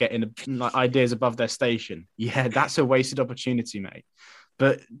Dickey getting ideas above their station, yeah, that's a wasted opportunity, mate.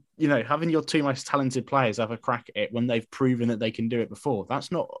 But, you know, having your two most talented players have a crack at it when they've proven that they can do it before,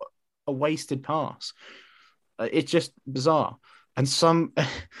 that's not a wasted pass. It's just bizarre. And some,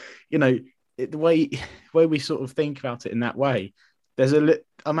 you know, the way we sort of think about it in that way,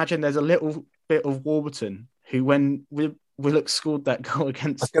 imagine there's a little bit of Warburton who, when Willock scored that goal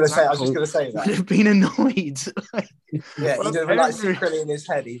against... I was just going to say that. Would have been annoyed. Yeah, he'd have been like secretly in his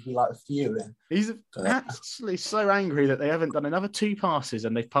head, he'd be like fuming. He's actually so angry that they haven't done another 2 passes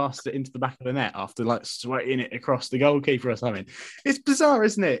and they've passed it into the back of the net after like sweating it across the goalkeeper or something. It's bizarre,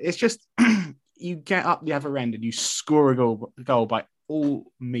 isn't it? It's just you get up the other end and you score a goal by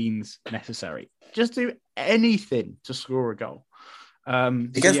all means necessary. Just do anything to score a goal.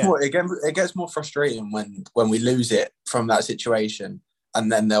 It gets more frustrating when we lose it from that situation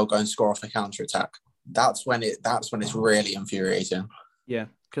and then they'll go and score off a counter attack. That's when it's really infuriating. Yeah,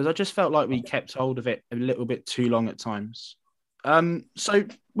 because I just felt like we kept hold of it a little bit too long at times. So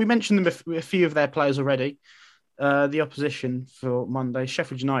we mentioned a few of their players already. The opposition for Monday,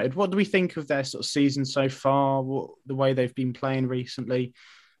 Sheffield United. What do we think of their sort of season so far? The way they've been playing recently?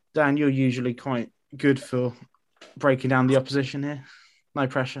 Dan, you're usually quite good for breaking down the opposition here. No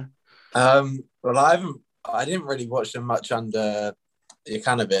pressure. Well, I didn't really watch them much under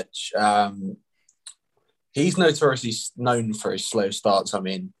Jokanovic. He's notoriously known for his slow starts. I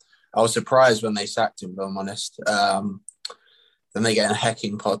mean, I was surprised when they sacked him, if I'm honest. Then they get a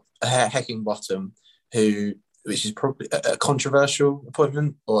Heckingbottom, which is probably a controversial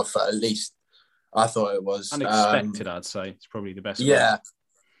appointment, or at least I thought it was. Unexpected, I'd say. It's probably the best Yeah. way.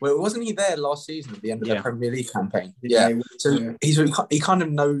 Well, wasn't he there last season at the end of the Premier League campaign? Yeah. So he kind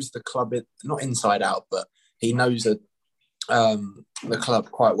of knows the club, not inside out, but he knows the club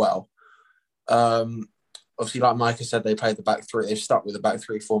quite well. Obviously, like Micah said, they played the back three. They've stuck with the back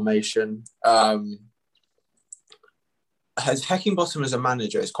three formation. Has Heckingbottom as a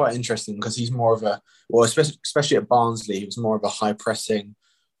manager? It's quite interesting because he's more of especially at Barnsley, he was more of a high pressing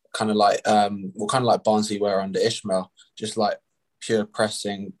kind of like Barnsley were under Ishmael, just like pure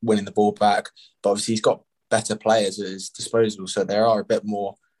pressing, winning the ball back. But obviously, he's got better players at his disposal, so they are a bit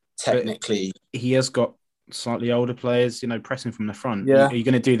more technically. But he has got slightly older players, pressing from the front. Yeah. Are you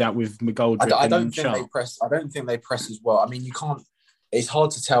going to do that with McGoldrick? I don't think they press as well. I mean, you can't. It's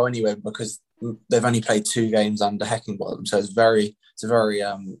hard to tell anyway because they've only played 2 games under Heckingbottom, so it's a very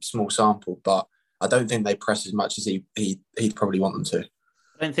small sample. But I don't think they press as much as he'd probably want them to.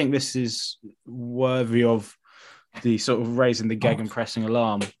 I don't think this is worthy of the sort of raising the gag and pressing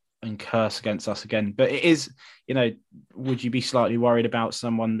alarm and curse against us again. But it is, would you be slightly worried about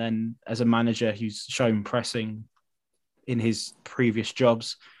someone then as a manager who's shown pressing in his previous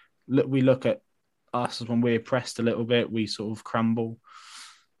jobs? We look at us when we're pressed a little bit, we sort of crumble.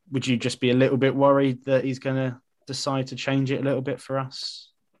 would you just be a little bit worried that he's going to decide to change it a little bit for us?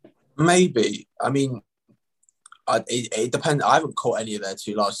 Maybe. I mean, it depends. I haven't caught any of their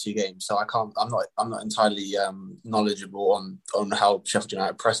last two games, so I can't. I'm not entirely knowledgeable on how Sheffield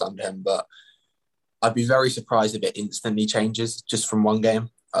United press under him, but I'd be very surprised if it instantly changes just from one game.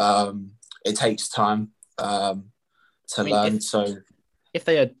 It takes time to learn. If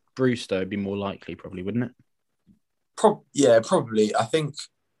they had Brewster, it'd be more likely, probably, wouldn't it? Probably.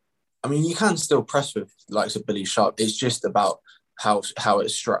 I mean, you can still press with likes of Billy Sharp. It's just about how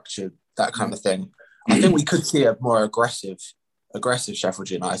it's structured, that kind of thing. I think we could see a more aggressive Sheffield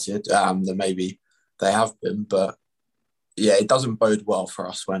United than maybe they have been. But yeah, it doesn't bode well for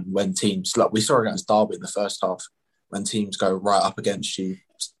us when teams, like we saw against Derby in the first half, when teams go right up against you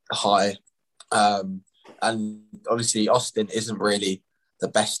high. And obviously Austin isn't really the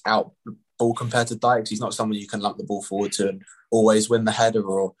best out ball compared to Dykes. He's not someone you can lump the ball forward to and always win the header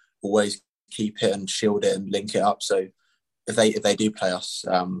or always keep it and shield it and link it up. So if they do play us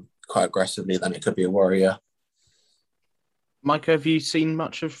quite aggressively, then it could be a worry. Yeah. Micah, have you seen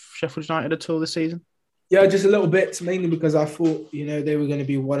much of Sheffield United at all this season? Yeah, just a little bit, mainly because I thought, they were going to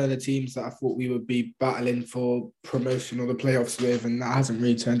be one of the teams that I thought we would be battling for promotion or the playoffs with, and that hasn't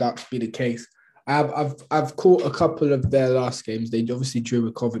really turned out to be the case. I've caught a couple of their last games. They obviously drew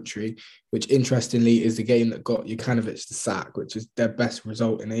with Coventry, which interestingly is the game that got Jukanovic the sack, which is their best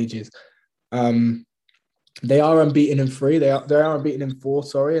result in ages. They are unbeaten in 3. They are unbeaten in 4,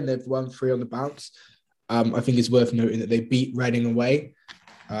 sorry, and they've won 3 on the bounce. I think it's worth noting that they beat Reading away,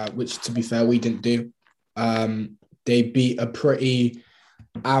 which, to be fair, we didn't do. They beat a pretty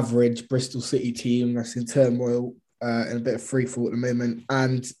average Bristol City team that's in turmoil and a bit of free fall at the moment,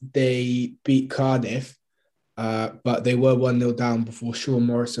 and they beat Cardiff, but they were 1-0 down before Sean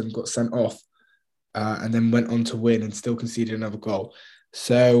Morrison got sent off and then went on to win and still conceded another goal.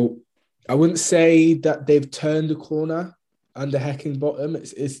 So I wouldn't say that they've turned a corner under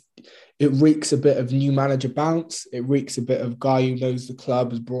Heckingbottom. It reeks a bit of new manager bounce. It reeks a bit of guy who knows the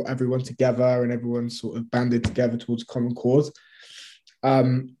club, has brought everyone together and everyone sort of banded together towards a common cause.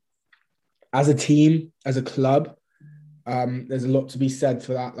 As a team, as a club, there's a lot to be said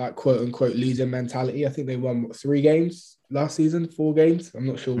for that, like, quote unquote loser mentality. I think they won 3 games last season, 4 games. I'm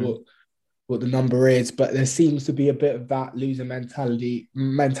not sure what the number is, but there seems to be a bit of that loser mentality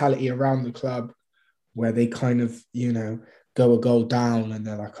around the club, where they kind of, go a goal down and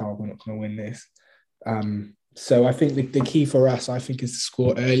they're like, oh, we're not going to win this. So I think the key for us, is to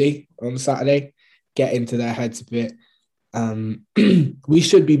score early on Saturday, get into their heads a bit. We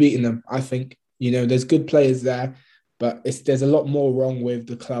should be beating them, I think. There's good players there, but there's a lot more wrong with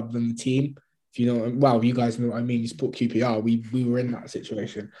the club than the team. If you guys know what I mean. You support QPR. We were in that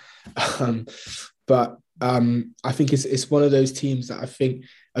situation. But I think it's one of those teams that I think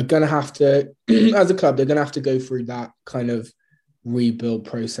are going to have to, as a club, they're going to have to go through that kind of rebuild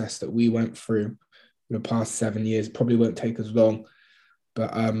process that we went through in the past 7 years. Probably won't take as long,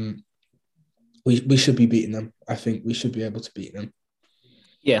 but we should be beating them. I think we should be able to beat them.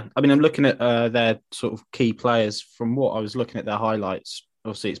 Yeah, I mean, I'm looking at their sort of key players. From what I was looking at their highlights,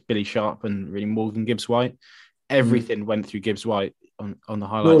 obviously it's Billy Sharp and really Morgan Gibbs-White. Everything went through Gibbs-White on the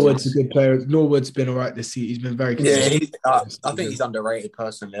highlights. Norwood's a good player. Norwood's been all right this season. He's been very consistent. Yeah, I think he's underrated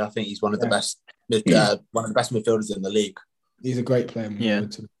personally. I think he's one of the best midfielders in the league. He's a great player. Yeah.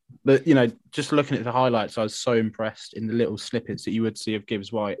 But, just looking at the highlights, I was so impressed in the little snippets that you would see of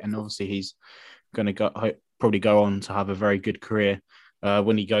Gibbs-White. And obviously he's going to probably go on to have a very good career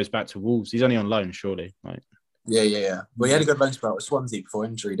when he goes back to Wolves. He's only on loan, surely. Right? Yeah. Well, he had a good loan spell at Swansea before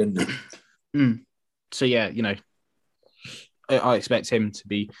injury, didn't he? So, yeah, I expect him to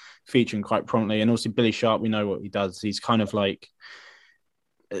be featuring quite prominently. And also Billy Sharp, we know what he does. He's kind of like,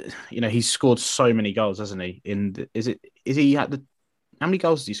 he's scored so many goals, hasn't he? How many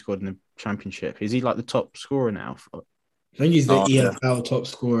goals has he scored in the Championship? Is he like the top scorer now? I think he's the EFL top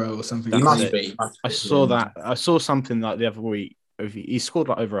scorer or something. He must be. I saw that. I saw something like the other week. He scored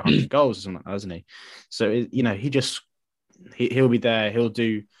like over 100 goals or something, hasn't he? So, he'll be there. He'll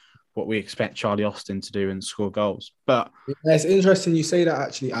do what we expect Charlie Austin to do and score goals. But it's interesting you say that,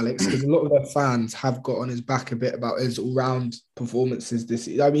 actually, Alex, because a lot of their fans have got on his back a bit about his all-round performances this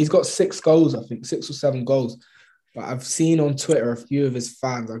season. I mean, he's got 6 goals, I think, 6 or 7 goals. But I've seen on Twitter a few of his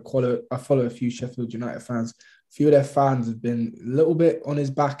fans. I follow a few Sheffield United fans. A few of their fans have been a little bit on his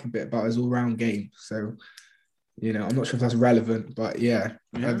back a bit about his all-round game. So, I'm not sure if that's relevant, but yeah.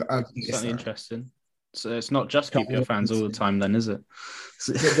 I think it's certainly interesting. So it's not just QPR fans all the time then, is it?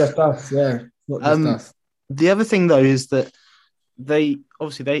 It's not just us, yeah. Not just us. The other thing, though, is that they,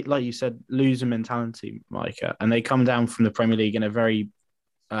 like you said, lose a mentality, Micah, and they come down from the Premier League in a very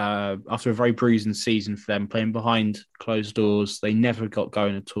after a very bruising season for them, playing behind closed doors. They never got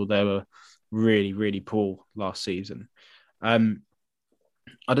going at all. They were really, really poor last season. I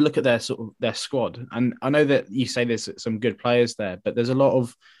had a look at their squad, and I know that you say there's some good players there, but there's a lot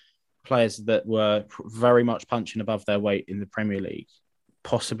of players that were very much punching above their weight in the Premier League.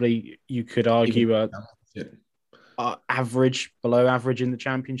 Possibly, you could argue average, below average in the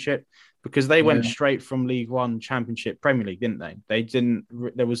Championship, because they went straight from League One, Championship, Premier League, didn't they? They didn't.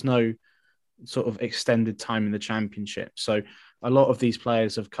 There was no sort of extended time in the Championship, so a lot of these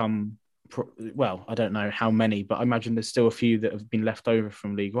players have come. Well, I don't know how many, but I imagine there's still a few that have been left over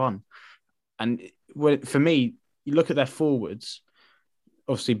from League One. And for me, you look at their forwards.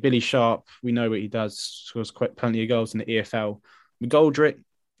 Obviously, Billy Sharp, we know what he does, scores quite plenty of goals in the EFL. McGoldrick,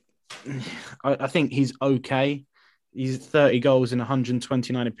 I think he's okay. He's 30 goals in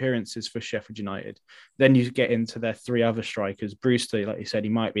 129 appearances for Sheffield United. Then you get into their three other strikers. Brewster, like you said, he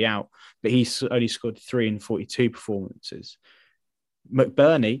might be out, but he's only scored 3 in 42 performances.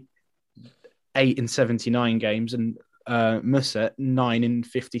 McBurney, 8 in 79 games, and Musa, 9 in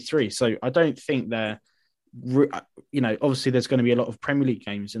 53. So I don't think they're, obviously there's going to be a lot of Premier League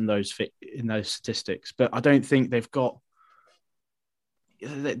games in those statistics, but I don't think they're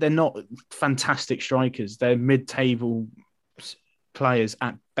not fantastic strikers. They're mid-table players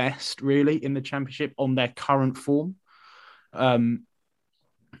at best, really, in the Championship on their current form. I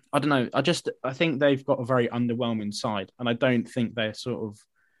don't know. I think they've got a very underwhelming side, and I don't think they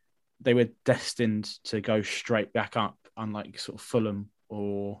were destined to go straight back up, unlike sort of Fulham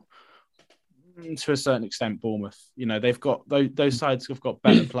or, to a certain extent, Bournemouth. They've got those sides have got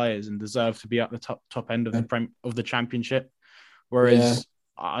better players and deserve to be at the top end of the Championship. Whereas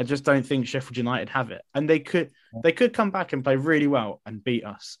I just don't think Sheffield United have it, and they could come back and play really well and beat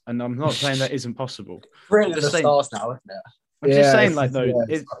us. And I'm not saying that isn't possible. Really, the stars now, isn't it? I'm just saying,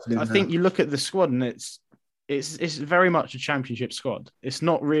 I think you look at the squad and it's very much a Championship squad. It's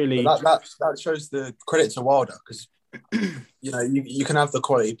not really that shows the credit to Wilder, because you can have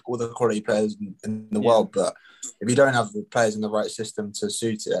all the quality players in the world, but if you don't have the players in the right system to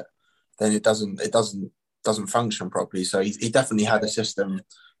suit it, then it doesn't function properly. So he definitely had a system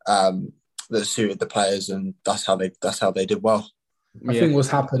that suited the players, and that's how they did well. I think what's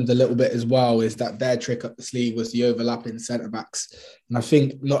happened a little bit as well is that their trick up the sleeve was the overlapping centre backs, and I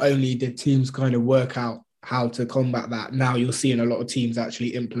think not only did teams kind of work out how to combat that, now you're seeing a lot of teams actually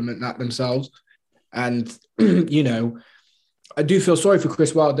implement that themselves. And I do feel sorry for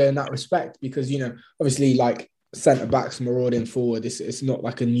Chris Wilder in that respect, because obviously, like, centre backs marauding forward, it's not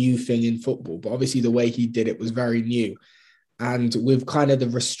like a new thing in football, but obviously the way he did it was very new. And with kind of the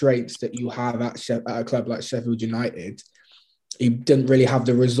restraints that you have at a club like Sheffield United, he didn't really have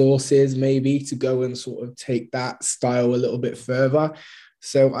the resources maybe to go and sort of take that style a little bit further.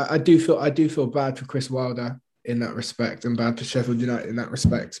 So I do feel bad for Chris Wilder in that respect, and bad for Sheffield United in that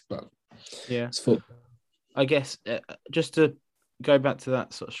respect. But it's football. I guess just to go back to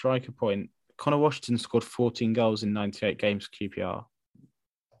that sort of striker point, Connor Washington scored 14 goals in 98 games for QPR.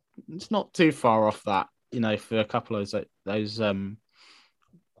 It's not too far off that, for a couple of those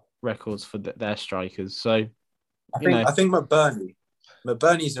records for their strikers. So I think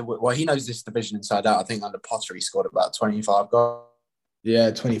McBurney's he knows this division inside out. I think under Potter he scored about 25 goals.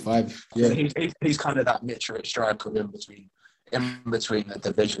 Yeah, 25. Yeah, he's kind of that Mitrovic striker in between the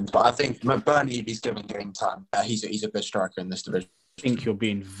divisions. But I think McBurney, if he's given game time, he's a good striker in this division. I think you're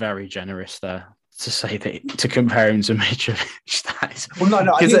being very generous there to say that, to compare him to Mitrovic. That is, well,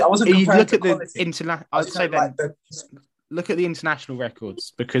 no, I wasn't comparing look at the international. I'd say that look at the international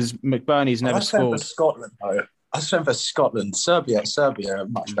records, because McBurney's never scored. For Scotland, though. I was saying for Scotland, Serbia are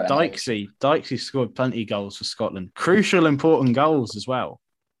much better. Dykesy scored plenty of goals for Scotland. Crucial, important goals as well.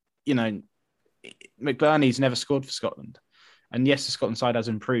 McBurney's never scored for Scotland, and yes, the Scotland side has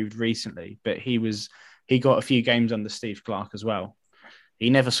improved recently, but he got a few games under Steve Clarke as well. He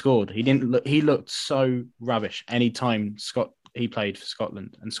never scored. He looked so rubbish anytime he played for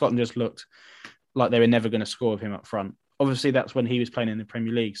Scotland, and Scotland just looked like they were never going to score with him up front. Obviously, that's when he was playing in the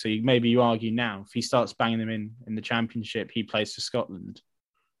Premier League. So maybe you argue now, if he starts banging them in the Championship, he plays for Scotland,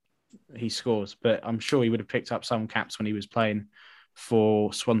 he scores. But I'm sure he would have picked up some caps when he was playing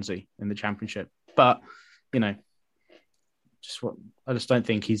for Swansea in the Championship. But I just don't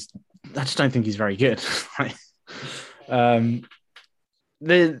think he's very good.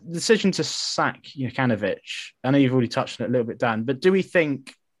 The decision to sack Jokanovic, I know you've already touched on it a little bit, Dan, but do we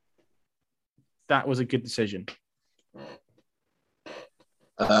think that was a good decision?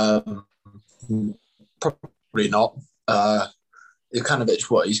 Probably not.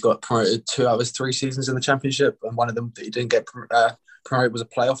 Jokanovic, he's got promoted 2 out of his 3 seasons in the Championship, and one of them that he didn't get promoted was a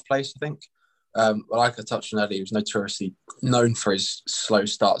playoff place, I think. Like I touched on earlier, he was notoriously known for his slow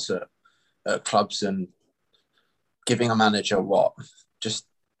starts at clubs and giving a manager just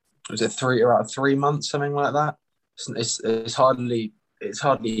was it 3 months, something like that. It's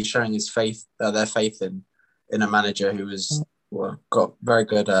hardly showing his faith, their faith in a manager who has got very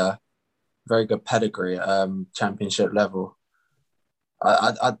good pedigree at championship level.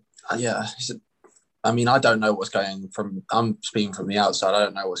 Yeah. I mean, I don't know what's going from. I'm speaking from the outside. I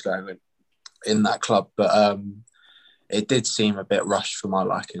don't know what's going on in that club, but it did seem a bit rushed for my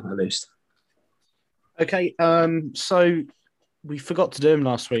liking, at least. Okay, so we forgot to do him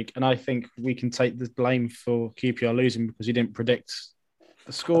last week, and I think we can take the blame for QPR losing because we didn't predict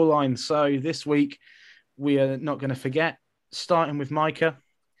the scoreline. So this week we are not going to forget. Starting with Micah,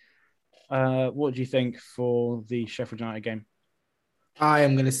 what do you think for the Sheffield United game? I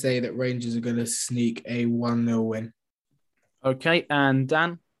am going to say that Rangers are going to sneak a 1-0 win. Okay, and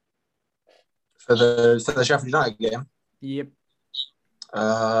Dan? For the Sheffield United game? Yep.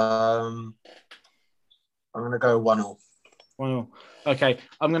 I'm going to go 1-0. 1-0. Okay,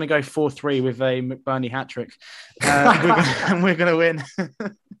 I'm going to go 4-3 with a McBurney hat-trick. We're going to win.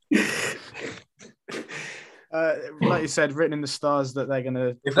 Like you said, written in the stars that they're going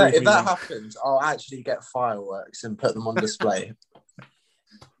to... If that happens, I'll actually get fireworks and put them on display.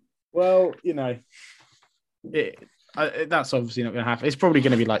 Well, that's obviously not going to happen. It's probably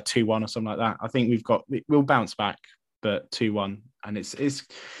going to be like 2-1 or something like that. I think we'll bounce back, but 2-1. And it's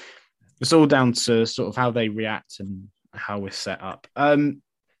all down to sort of how they react and how we're set up.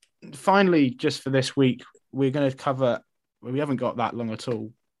 Finally, just for this week, we're going to cover... we haven't got that long at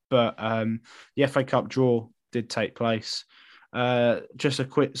all, but the FA Cup draw did take place. Just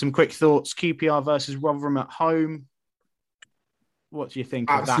some quick thoughts. QPR versus Rotherham at home. What do you think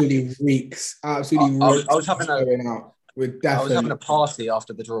of that? Absolutely reeks. Absolutely reeks. I was having a party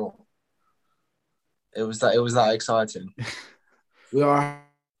after the draw. It was that exciting. We are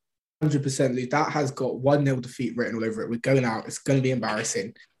 100% that has got 1-0 defeat written all over it. We're going out. It's going to be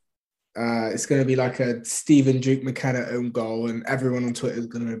embarrassing. It's going to be like a Stephen Duke McKenna own goal, and everyone on Twitter is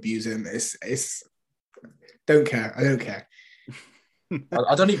going to abuse him. It's don't care. I don't care.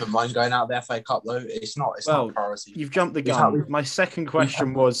 I don't even mind going out of the FA Cup though. It's not a priority. You've jumped the gun. My second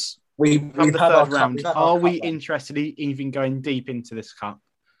question was: we've the third round. Are we cup, interested in even going deep into this cup?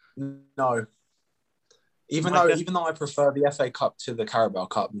 No. Even though I prefer the FA Cup to the Carabao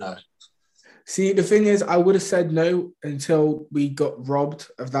Cup, no. See, the thing is, I would have said no until we got robbed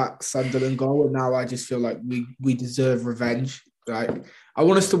of that Sunderland goal, and now I just feel like we deserve revenge. Like, I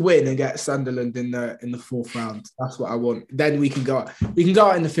want us to win and get Sunderland in the fourth round. That's what I want. Then we can go out. We can go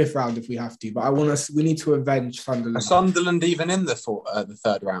out in the fifth round if we have to, but we need to avenge Sunderland. Are Sunderland even in the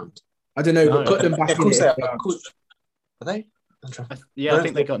third round? I don't know, but put them back in it. Are they? Yeah, I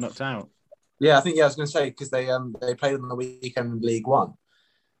think they got knocked out. Yeah, I was going to say because they played on the weekend in League One.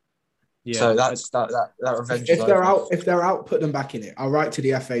 Yeah, so that's that revenge. If they're out, put them back in it. I'll write to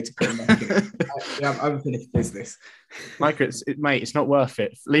the FA to put them back in it. I'm finished business. Mike, it's not worth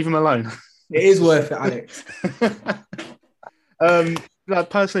it. Leave them alone. It is worth it, Alex.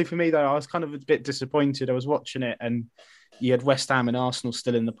 Personally, for me though, I was kind of a bit disappointed. I was watching it, and you had West Ham and Arsenal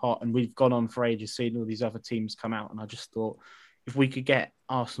still in the pot, and we've gone on for ages seeing all these other teams come out, and I just thought if we could get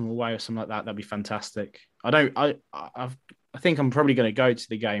Arsenal away or something like that, that'd be fantastic. I think I'm probably going to go to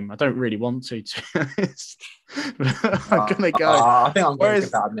the game. I don't really want to be honest. I'm going to go. I think I'm going to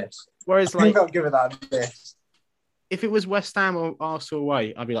give that a miss. I'll give it that a miss. If it was West Ham or Arsenal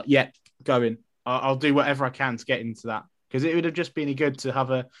away, I'd be like, yeah, going. I'll do whatever I can to get into that. Because it would have just been good to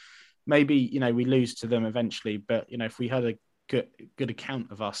have maybe, we lose to them eventually. But, if we had a good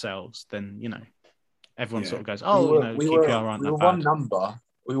account of ourselves, then, everyone sort of goes, QPR aren't that bad.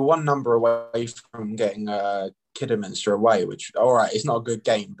 We were one number away from getting Kidderminster away, which, all right, it's not a good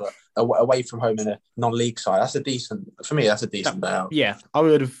game, but away from home in a non-league side, that's a decent day out. Yeah,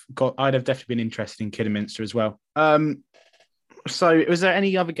 I'd have definitely been interested in Kidderminster as well. So was there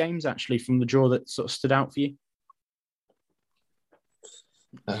any other games actually from the draw that sort of stood out for you?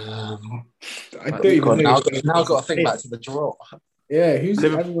 Now I've got to think back to the draw. Yeah, who's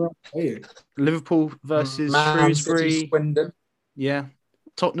Liverpool versus Man Shrewsbury. City, Swindon. Yeah.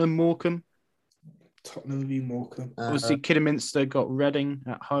 Tottenham, Morecambe. Tottenham v Morecambe. Obviously, Kidderminster got Reading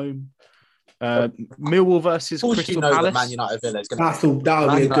at home. Millwall versus Crystal Palace. That Man United Villa is going to.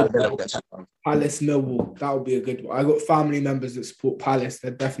 That'll be a good one. Palace Millwall. That would be a good one. I got family members that support Palace.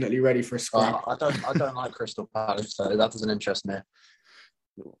 They're definitely ready for a scrap. I don't like Crystal Palace, so that doesn't interest me.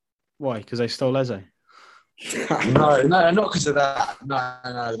 Why? Because they stole Eze. No, not because of that.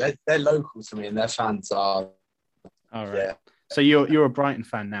 No, they're local to me, and their fans are. All right. Yeah. So you're a Brighton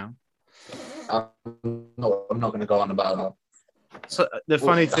fan now. I'm not going to go on about that. So the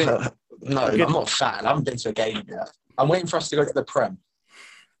funny thing, no, I'm not a fan. I haven't been to a game yet. I'm waiting for us to go to the Prem.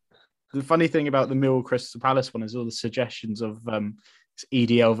 the funny thing about the Millwall Crystal Palace one is all the suggestions of it's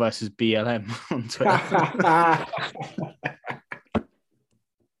EDL versus BLM on Twitter.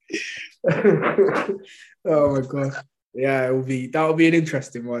 Oh my god! Yeah, that'll be an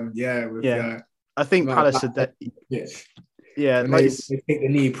interesting one. Yeah, I think Palace are dead. Yeah, like they take the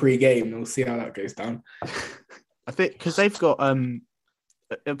knee pre-game. We'll see how that goes down. I think because they've got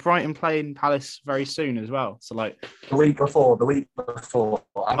Brighton playing Palace very soon as well. So like the week before.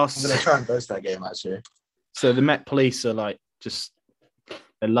 I'm going to try and go to that game actually. So the Met Police are like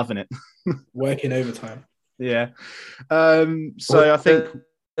they're loving it, working overtime. Yeah. So I think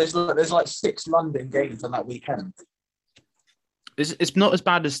there's like 6 London games on that weekend. It's not as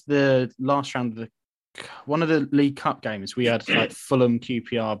bad as the last round of one of the League Cup games. We had like Fulham,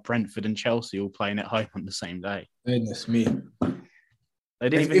 QPR, Brentford, and Chelsea all playing at home on the same day. Goodness me!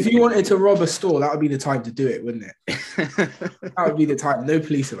 If you wanted to rob a store, that would be the time to do it, wouldn't it? That would be the time. No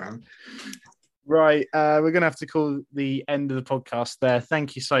police around. Right, we're going to have to call the end of the podcast there.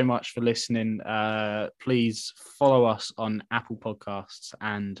 Thank you so much for listening. Please follow us on Apple Podcasts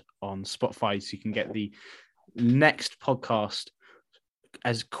and on Spotify so you can get the next podcast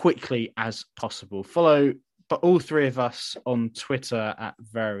as quickly as possible. Follow all 3 of us on Twitter at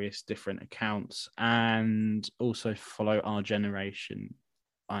various different accounts, and also follow Our Generation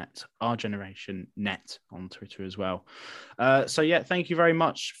at Our Generation Net on Twitter as well. So yeah, thank you very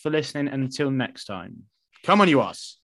much for listening, and until next time, come on you us.